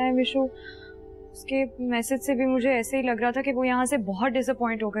 पता है मिशु, उसके मैसेज से भी मुझे ऐसे ही लग रहा था कि वो यहाँ से बहुत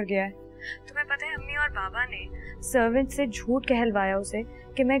डिसअपॉइंट होकर गया है। तुम्हें पता है अम्मी और बाबा ने सर्वेंट से झूठ कहलवाया उसे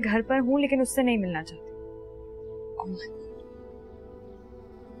कि मैं घर पर हूँ लेकिन उससे नहीं मिलना चाहती।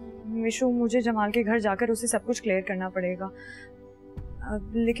 मिशु, मुझे जमाल के घर जाकर उसे सब कुछ क्लियर करना पड़ेगा।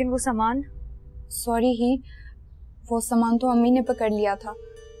 लेकिन वो सामान? सॉरी ही, वो सामान तो अम्मी ने पकड़ लिया था।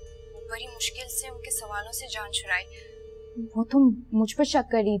 बड़ी मुश्किल से उनके सवालों से जान छुड़ाई। वो तो मुझ पर शक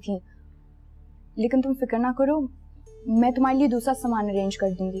कर रही थी, लेकिन तुम फिक्र ना करो, मैं तुम्हारे लिए दूसरा सामान अरेंज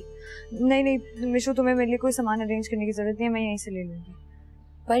कर दूंगी। नहीं नहीं मिशु, तुम्हें मेरे लिए कोई सामान अरेंज करने की जरूरत नहीं है, मैं यहीं से ले लूंगी।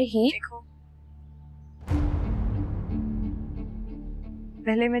 पर ही देखो,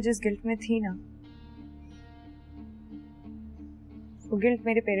 पहले मैं जिस गिल्ट में थी ना, वो गिल्ट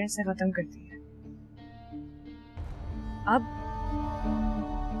मेरे पेरेंट्स ने खत्म कर दी है। अब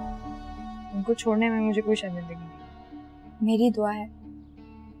उनको छोड़ने में मुझे कोई शर्मिंदगी नहीं। मेरी दुआ है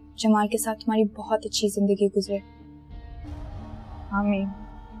जमाल के साथ तुम्हारी बहुत अच्छी जिंदगी गुजरे। आमीन।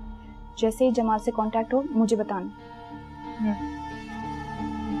 जैसे ही जमाल से कांटेक्ट हो मुझे बताना।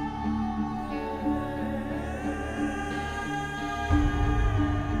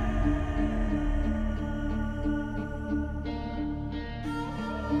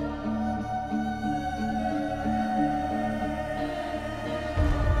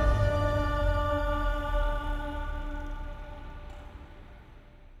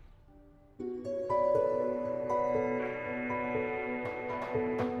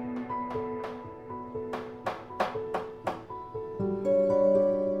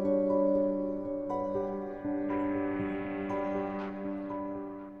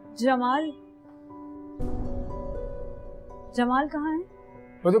 जमाल कहाँ है?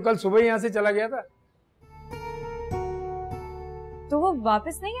 वो तो कल सुबह ही यहाँ से चला गया था। तो वो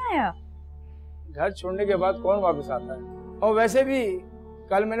वापस नहीं आया? घर छोड़ने के बाद कौन वापस आता है? और वैसे भी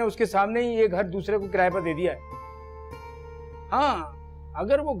कल मैंने उसके सामने ही ये घर दूसरे को किराए पर दे दिया है। हाँ,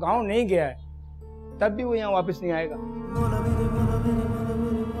 अगर वो गांव नहीं गया है तब भी वो यहाँ वापस नहीं आएगा।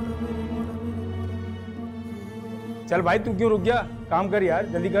 चल भाई, तू क्यों रुक गया? काम कर यार,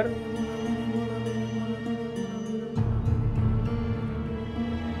 जल्दी कर।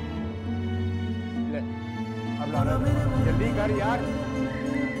 ले, अब ला जल्दी कर यार।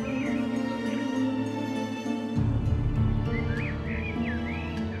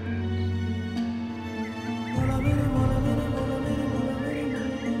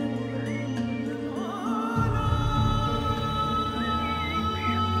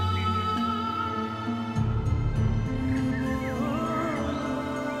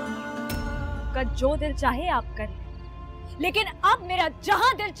 जो दिल चाहे आप कर लें, लेकिन अब मेरा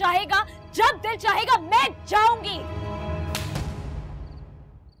जहां दिल चाहेगा, जब दिल चाहेगा मैं जाऊंगी।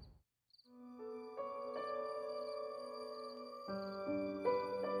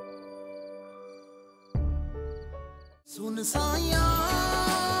 सुन साया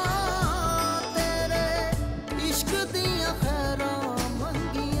तेरे इश्क दियां खैरां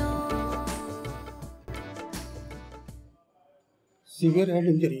मंगियां। Severe head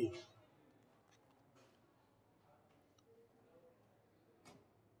injury.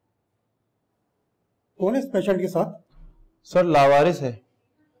 कौन है इस पेशेंट के साथ? सर लावारिस है,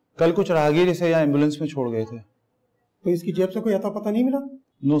 कल कुछ राहगीर इसे यहाँ एम्बुलेंस में छोड़ गए थे। तो इसकी जेब से कोई अता पता नहीं मिला?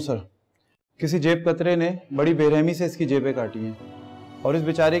 नो सर, किसी जेब कतरे ने बड़ी बेरहमी से इसकी जेबें काटी हैं और इस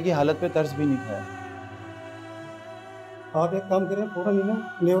बेचारे की हालत पे तरस भी नहीं खाया। आप एक काम करें, थोड़ा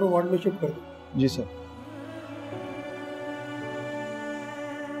न्यूरो वार्ड में शिफ्ट कर दें। जी सर।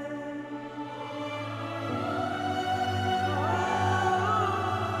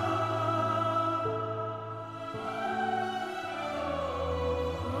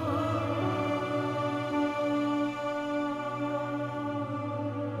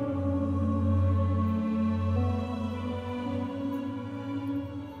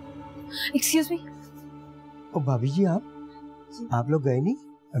 Excuse me. ओ भाभी जी, आप लोग गए नहीं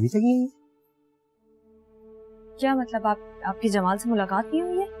अभी तक? यही क्या मतलब? आपकी जमाल से मुलाकात नहीं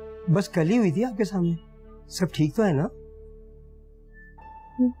हुई है? बस कल ही हुई थी आपके सामने। सब ठीक तो है ना?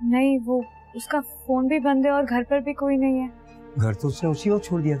 नहीं, वो उसका फोन भी बंद है और घर पर भी कोई नहीं है। घर तो उसने उसी वक्त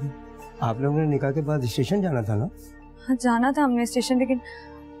छोड़ दिया था। आप लोगों ने निकाह के बाद स्टेशन जाना था ना? हाँ, जाना था हमने स्टेशन, लेकिन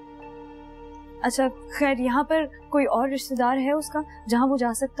अच्छा खैर, यहाँ पर कोई और रिश्तेदार है उसका जहाँ वो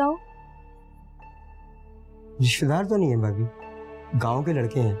जा सकता हो? रिश्तेदार तो नहीं है भाभी, गांव के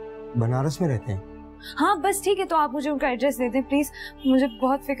लड़के हैं, बनारस में रहते हैं। हाँ बस ठीक है, तो आप मुझे उनका एड्रेस दे दें प्लीज, मुझे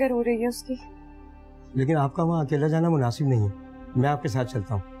बहुत फिक्र हो रही है उसकी। लेकिन आपका वहाँ अकेला जाना मुनासिब नहीं है, मैं आपके साथ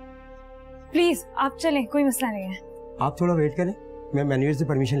चलता हूँ। प्लीज आप चलें, कोई मसला नहीं है। आप थोड़ा वेट करें, मैं मैनेजर से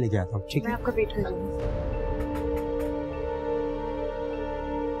परमिशन लेके आता हूँ। ठीक है, मैं आपका वेट कर रही हूँ।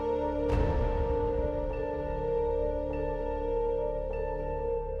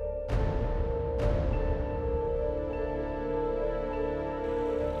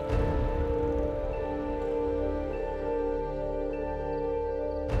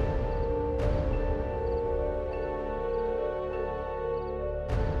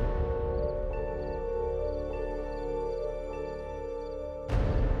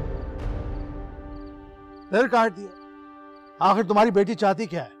 फिर काट दिया। आखिर तुम्हारी बेटी चाहती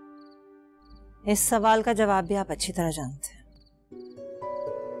क्या है? इस सवाल का जवाब भी आप अच्छी तरह जानते हैं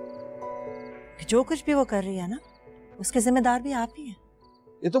कि जो कुछ भी वो कर रही है ना, उसके जिम्मेदार भी आप ही हैं।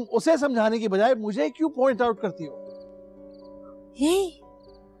 ये तुम उसे समझाने की बजाय मुझे क्यों पॉइंट आउट करती हो?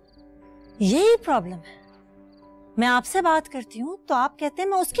 यही प्रॉब्लम है। मैं आपसे बात करती हूँ तो आप कहते हैं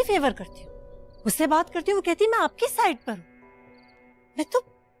मैं उसकी फेवर करती हूँ, उससे बात करती हूँ वो कहती है मैं आपकी साइड पर हूँ। मैं तो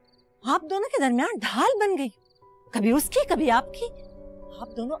आप दोनों के दरमियान ढाल बन गई, कभी उसकी कभी आपकी।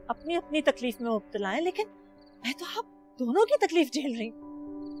 आप दोनों अपनी अपनी तकलीफ में मुब्तला हैं, लेकिन मैं तो आप दोनों की तकलीफ झेल रही हूँ।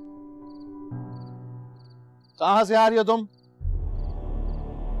 कहां से आ रही हो तुम?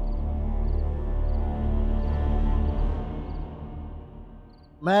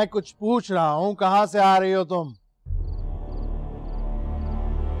 मैं कुछ पूछ रहा हूं, कहां से आ रही हो तुम?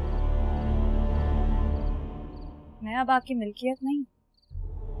 मैं अब आपकी मिल्कियत नहीं।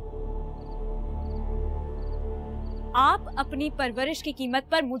 आप अपनी परवरिश की कीमत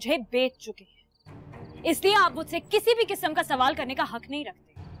पर मुझे बेच चुके हैं, इसलिए आप मुझसे किसी भी किस्म का सवाल करने का हक नहीं रखते।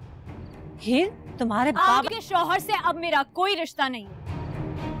 हीर, तुम्हारे आपके शौहर से अब मेरा कोई रिश्ता नहीं है,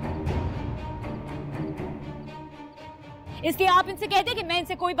 इसलिए आप इनसे कहते कि मैं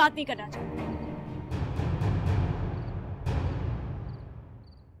इनसे कोई बात नहीं करना चाहती।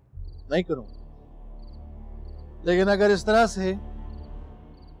 नहीं करूंगा, लेकिन अगर इस तरह से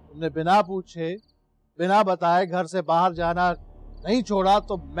तुमने बिना पूछे बिना बताए घर से बाहर जाना नहीं छोड़ा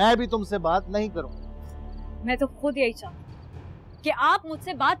तो मैं भी तुमसे बात नहीं करूंगा। मैं तो खुद यही चाहती हूं कि आप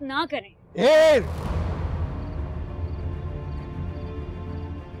मुझसे बात ना करें। हेर!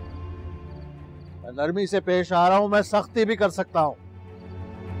 मैं नरमी से पेश आ रहा हूं, मैं सख्ती भी कर सकता हूं।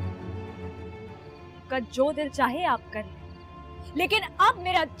 का जो दिल चाहे आप करें, लेकिन अब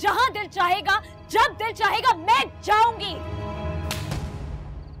मेरा जहां दिल चाहेगा, जब दिल चाहेगा, मैं जाऊंगी।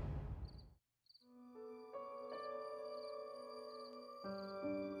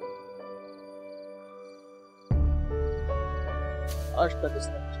 आज तक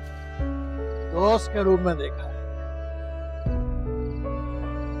इसने दोस्त के रूप में देखा है,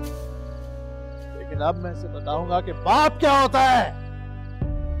 लेकिन अब मैं इसे बताऊंगा कि बाप क्या होता है।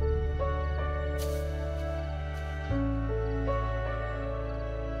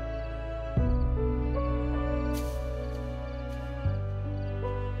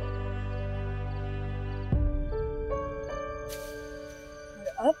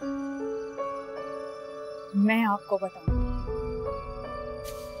 अब मैं आपको बताऊंगी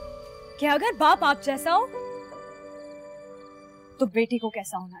कि अगर बाप आप जैसा हो तो बेटी को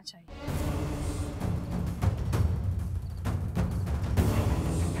कैसा होना चाहिए।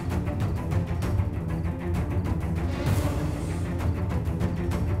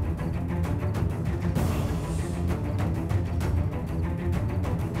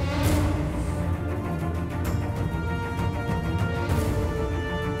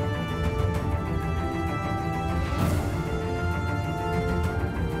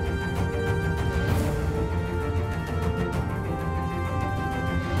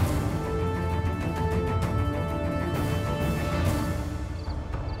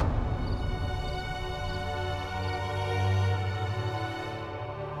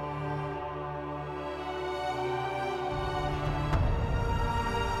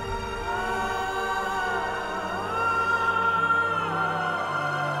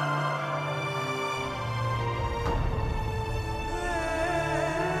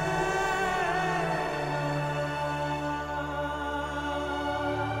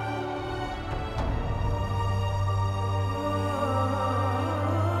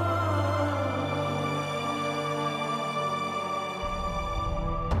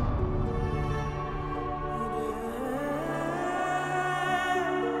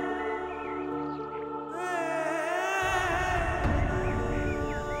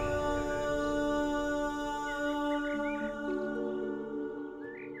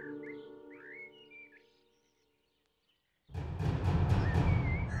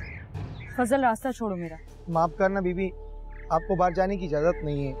 फजल, रास्ता छोड़ो मेरा। माफ करना बीबी, आपको बाहर जाने की इजाजत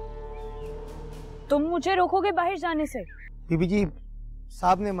नहीं है। तुम मुझे रोकोगे बाहर जाने से? बीबी जी,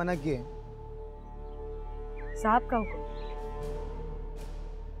 साहब ने मना किया। साहब का हुक्म?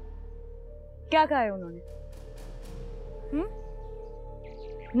 क्या कहा है उन्होंने?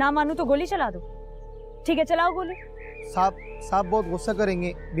 ना मानू तो गोली चला दो। ठीक है, चलाओ गोली। साहब बहुत गुस्सा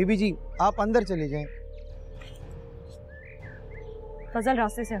करेंगे। बीबी जी, आप अंदर चले जाएं। फजल,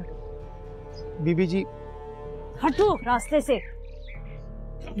 रास्ते से हटो। बीबी जी, हटो रास्ते से।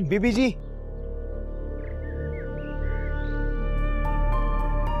 बीबी जी,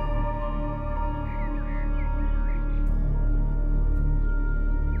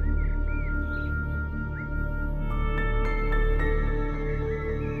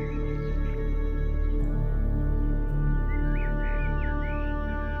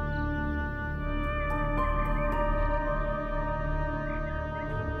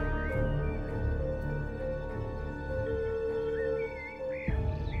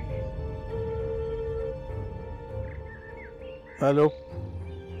 हेलो,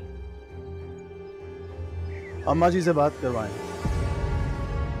 अम्मा जी से बात करवाएं।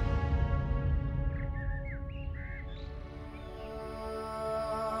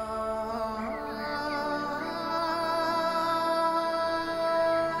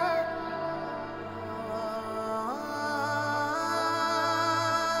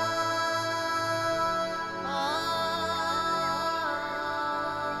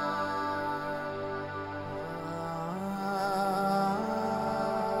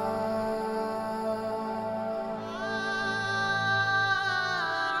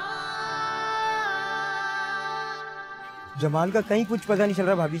 जमाल का कहीं कुछ पता नहीं चल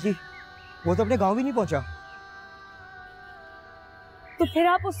रहा भाभी जी, वो तो अपने गांव भी नहीं पहुंचा। तो फिर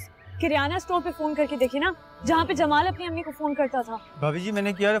आप उस किराना स्टोर पे फोन करके देखिए ना, जहाँ पे जमाल अपनी अम्मी को फोन करता था। भाभी जी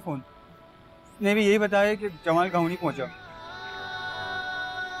मैंने किया था फोन, उसने भी यही बताया कि जमाल गाँव नहीं पहुंचा।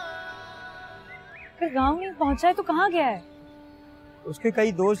 फिर गाँव नहीं पहुंचा है तो कहाँ गया है? उसके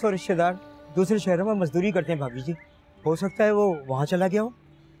कई दोस्त और रिश्तेदार दूसरे शहरों में मजदूरी करते हैं भाभी जी, हो सकता है वो वहां चला गया हो।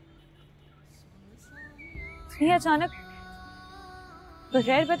 ये अचानक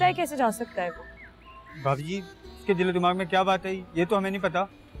बगैर बताए कैसे जा सकता है वो? भाभी जी उसके दिलो दिमाग में क्या बात है ये तो हमें नहीं पता,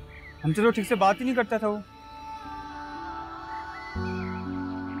 हमसे तो ठीक से बात ही नहीं करता था वो।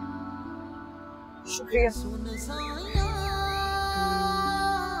 शुक्रिया।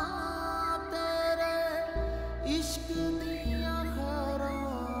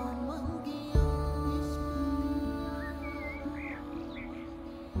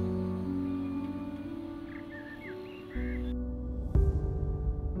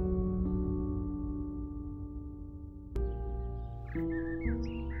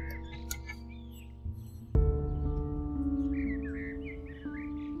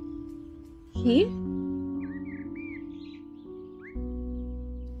 हीर?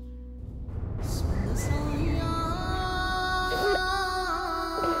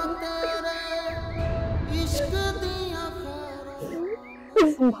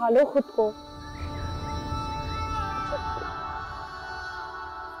 संभालो खुद को।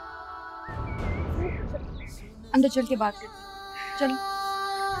 अंदर चल के बात करते चलो।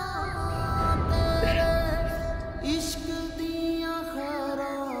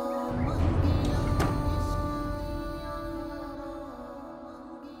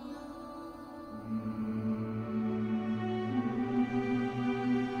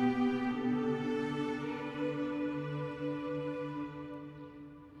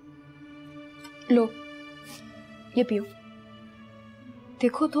 लो ये पियो।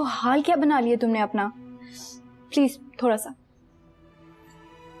 देखो तो हाल क्या बना लिया तुमने अपना, प्लीज थोड़ा सा।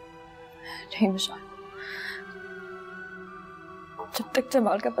 नहीं विशाल, जब तक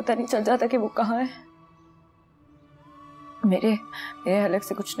जमाल का पता नहीं चल जाता कि वो कहाँ है, मेरे हलक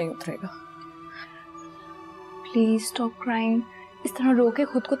से कुछ नहीं उतरेगा। प्लीज स्टॉप क्राइंग, इस तरह रो के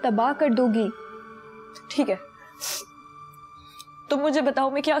खुद को तबाह कर दोगी। ठीक है, तुम मुझे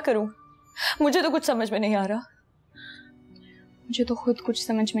बताओ मैं क्या करूं? मुझे तो कुछ समझ में नहीं आ रहा। मुझे तो खुद कुछ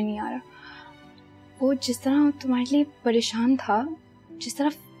समझ में नहीं आ रहा। वो जिस तरह तुम्हारे लिए परेशान था, जिस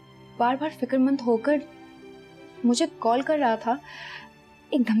तरह बार बार फिक्रमंद होकर मुझे कॉल कर रहा था,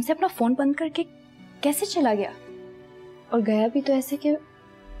 एकदम से अपना फोन बंद करके कैसे चला गया? और गया भी तो ऐसे कि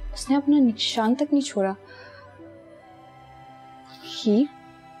उसने अपना निशान तक नहीं छोड़ा। ही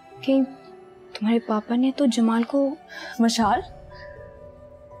कि तुम्हारे पापा ने तो जमाल को। मशाल,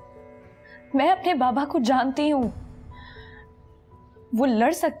 मैं अपने बाबा को जानती हूँ, वो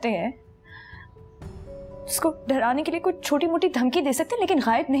लड़ सकते हैं, उसको डराने के लिए कुछ छोटी मोटी धमकी दे सकते हैं, लेकिन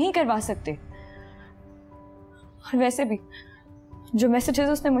गायब नहीं करवा सकते। और वैसे भी जो मैसेजेस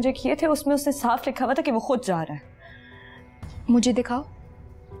उसने मुझे किए थे उसमें उसने साफ लिखा हुआ था कि वो खुद जा रहा है। मुझे दिखाओ।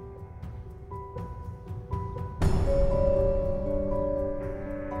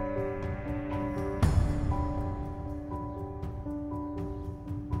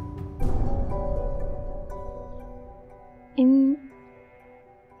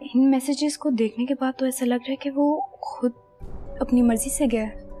 इन मैसेजेस को देखने के बाद तो ऐसा लग रहा है कि वो खुद अपनी मर्जी से गया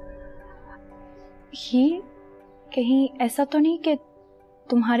है। ही कहीं ऐसा तो नहीं कि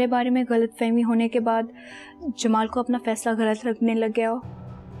तुम्हारे बारे में गलतफहमी होने के बाद जमाल को अपना फैसला गलत लगने लग गया हो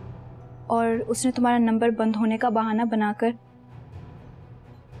और उसने तुम्हारा नंबर बंद होने का बहाना बनाकर।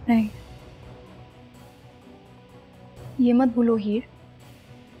 नहीं, ये मत भूलो हीर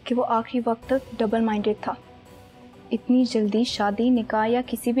कि वो आखिरी वक्त तक डबल माइंडेड था। इतनी जल्दी शादी, निकाह या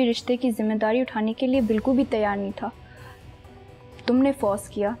किसी भी रिश्ते की जिम्मेदारी उठाने के लिए बिल्कुल भी तैयार नहीं था। तुमने फोर्स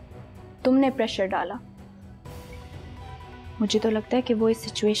किया, तुमने प्रेशर डाला। मुझे तो लगता है कि वो इस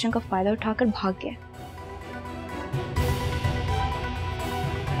सिचुएशन का फायदा उठाकर भाग गया।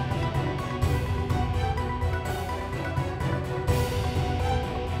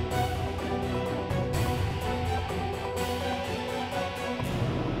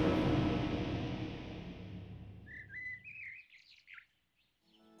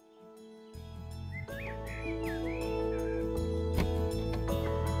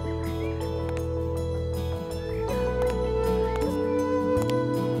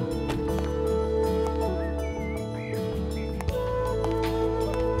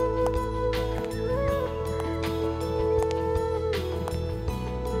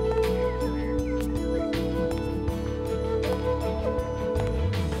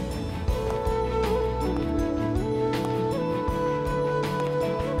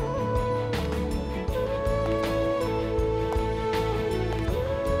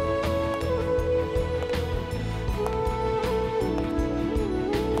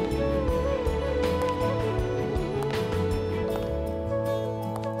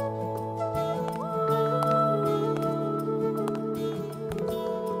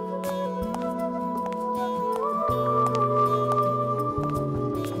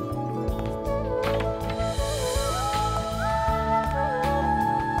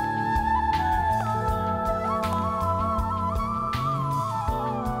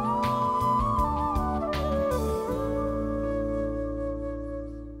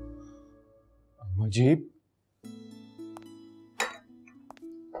 अजीब।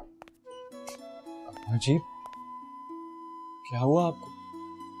 अजीब, क्या हुआ आपको?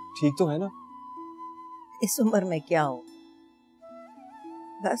 ठीक तो है ना? इस उम्र में क्या हो,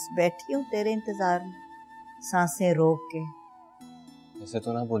 बस बैठी हूँ तेरे इंतजार में, सांसें रोक के। ऐसे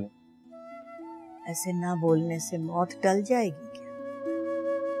तो ना बोले। ऐसे ना बोलने से मौत टल जाएगी क्या?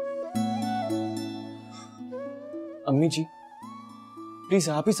 अम्मी जी प्लीज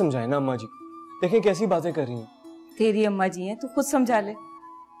आप ही समझाए ना अम्मा जी, देखें कैसी बातें कर रही हैं। तेरी अम्मा जी हैं, तू खुद समझा ले।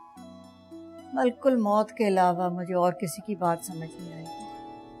 बिल्कुल मौत के अलावा मुझे और किसी की बात समझ नहीं आएगी।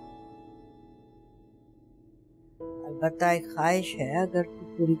 अलबत्ता एक ख्वाहिश है, अगर तू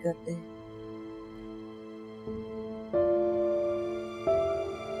पूरी कर दे।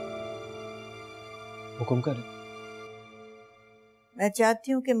 हुक्म करे। मैं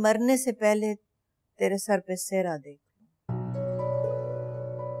चाहती हूँ कि मरने से पहले तेरे सर पे सेहरा देख लूं।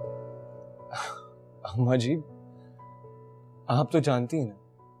 अम्मा जी आप तो जानती हैं ना,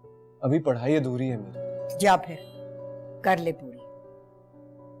 अभी पढ़ाई अधूरी है मेरी। जा फिर कर ले पूरी।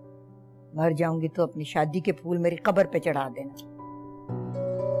 मर जाऊंगी तो अपनी शादी के फूल मेरी कब्र पे चढ़ा देना।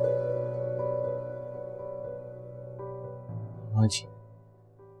 अम्मा जी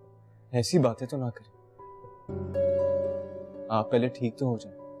ऐसी बातें तो ना करें, आप पहले ठीक तो हो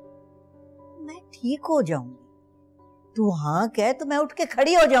जाए। मैं ठीक हो जाऊंगी, तू हाँ कह तो मैं उठ के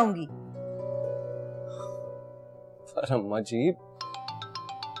खड़ी हो जाऊंगी। पर अम्मा जी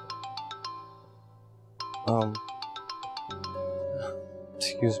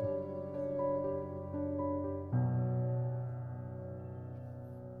एक्सक्यूज मी।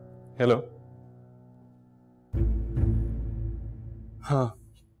 हेलो। हाँ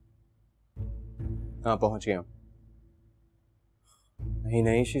हाँ पहुंच गया।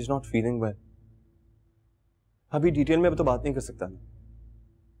 नहीं she is not feeling well. अभी डिटेल में तो बात नहीं कर सकता ना।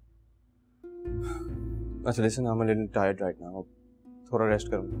 अच्छा listen, I am a little tired right now, थोड़ा रेस्ट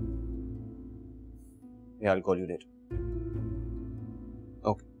करूंगा। Yeah, I'll call you later.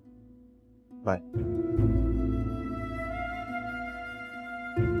 Okay. Bye.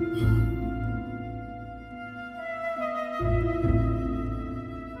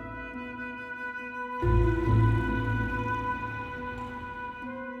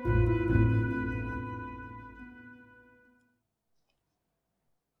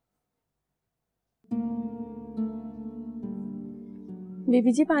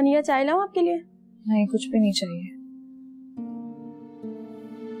 Baby जी पानी या चाय लाऊं आपके लिए? नहीं, कुछ भी नहीं चाहिए।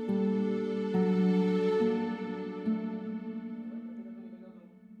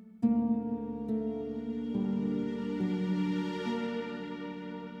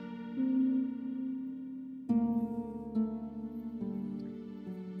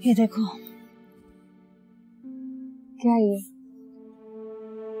 ये देखो। क्या ये?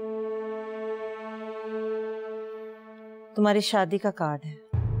 तुम्हारी शादी का कार्ड है।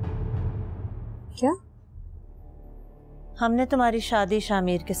 क्या? हमने तुम्हारी शादी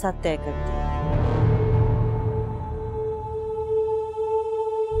शामीर के साथ तय कर दी।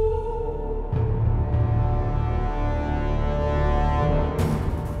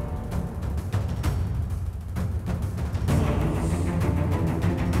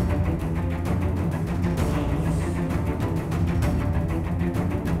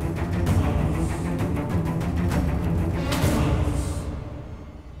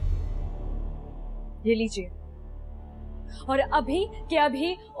 ये लीजिए, और अभी के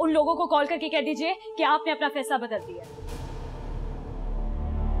अभी उन लोगों को कॉल करके कह दीजिए कि आपने अपना फैसला बदल दिया।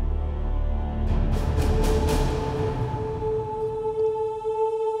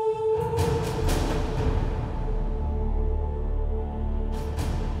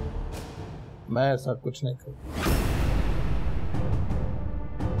 मैं ऐसा कुछ नहीं करूं।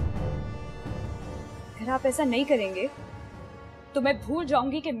 अगर आप ऐसा नहीं करेंगे तो मैं भूल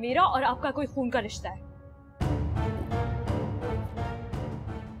जाऊंगी कि मेरा और आपका कोई खून का रिश्ता है।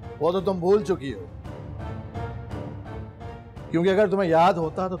 वो तो तुम भूल चुकी हो, क्योंकि अगर तुम्हें याद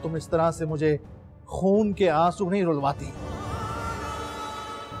होता तो तुम इस तरह से मुझे खून के आंसू नहीं रुलवाती।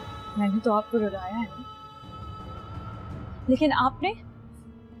 मैंने तो आपको रुलाया है, लेकिन आपने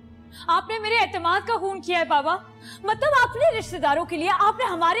मेरे एतमाद का खून किया है बाबा। मतलब अपने रिश्तेदारों के लिए आपने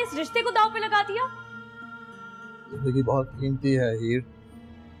हमारे इस रिश्ते को दांव पे लगा दिया। जिंदगी बहुत कीमती है हीर,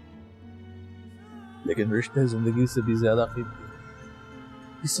 लेकिन रिश्ते जिंदगी से भी ज्यादा कीमती है।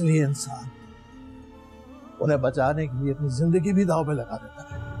 इसलिए इंसान उन्हें बचाने के लिए अपनी जिंदगी भी दांव पे लगा देता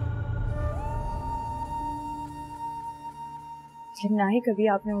है। लेकिन ना ही कभी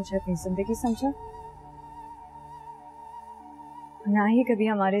आपने मुझे अपनी जिंदगी समझा, ना ही कभी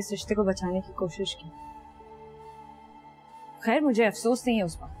हमारे इस रिश्ते को बचाने की कोशिश की। खैर मुझे अफसोस नहीं है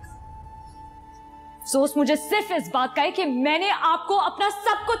उस बात का, अफसोस मुझे सिर्फ इस बात का है कि मैंने आपको अपना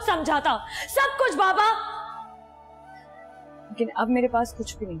सब कुछ समझा था, सब कुछ बाबा, लेकिन अब मेरे पास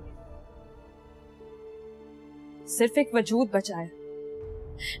कुछ भी नहीं है, सिर्फ एक वजूद बचा है।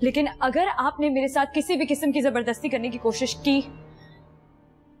 लेकिन अगर आपने मेरे साथ किसी भी किस्म की जबरदस्ती करने की कोशिश की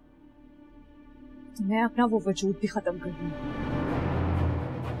तो मैं अपना वो वजूद भी खत्म कर दूंगी।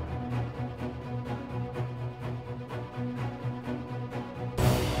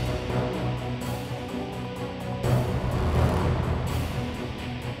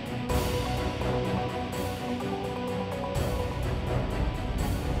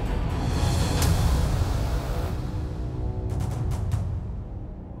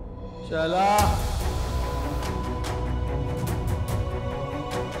 चला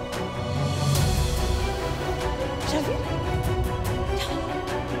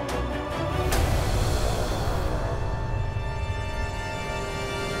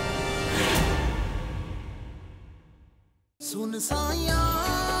सुन साया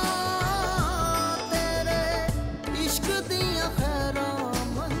तेरे इश्क दिया खैरा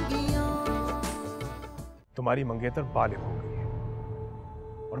मंगिया। तुम्हारी मंगेतर बालिग हो गई है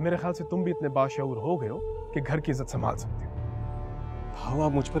और मेरे ख्याल से तुम भी इतने बाशऊर हो गए हो कि घर की इज्जत संभाल सकते हो। भाव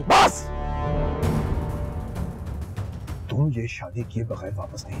आप मुझ पर बस, तुम ये शादी किए बगैर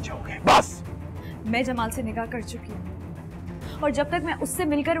वापस नहीं जाओगे। बस, मैं जमाल से निकाह कर चुकी हूँ और जब तक मैं उससे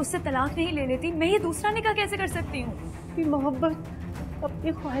मिलकर उससे तलाक नहीं ले लेती, मैं ये दूसरा निकाह कैसे कर सकती हूँ? अपनी मोहब्बत,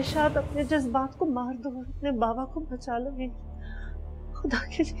 अपनी ख्वाहिशात, अपने जज्बात को मार दो और अपने बाबा को बचा लो हेर, खुदा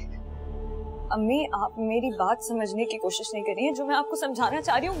के लिए। अम्मी, आप मेरी बात समझने की कोशिश नहीं कर रही हैं। जो मैं आपको समझाना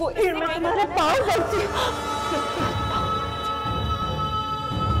चाह रही हूँ वो मैं तुम्हारे पाँव पड़ती हूँ।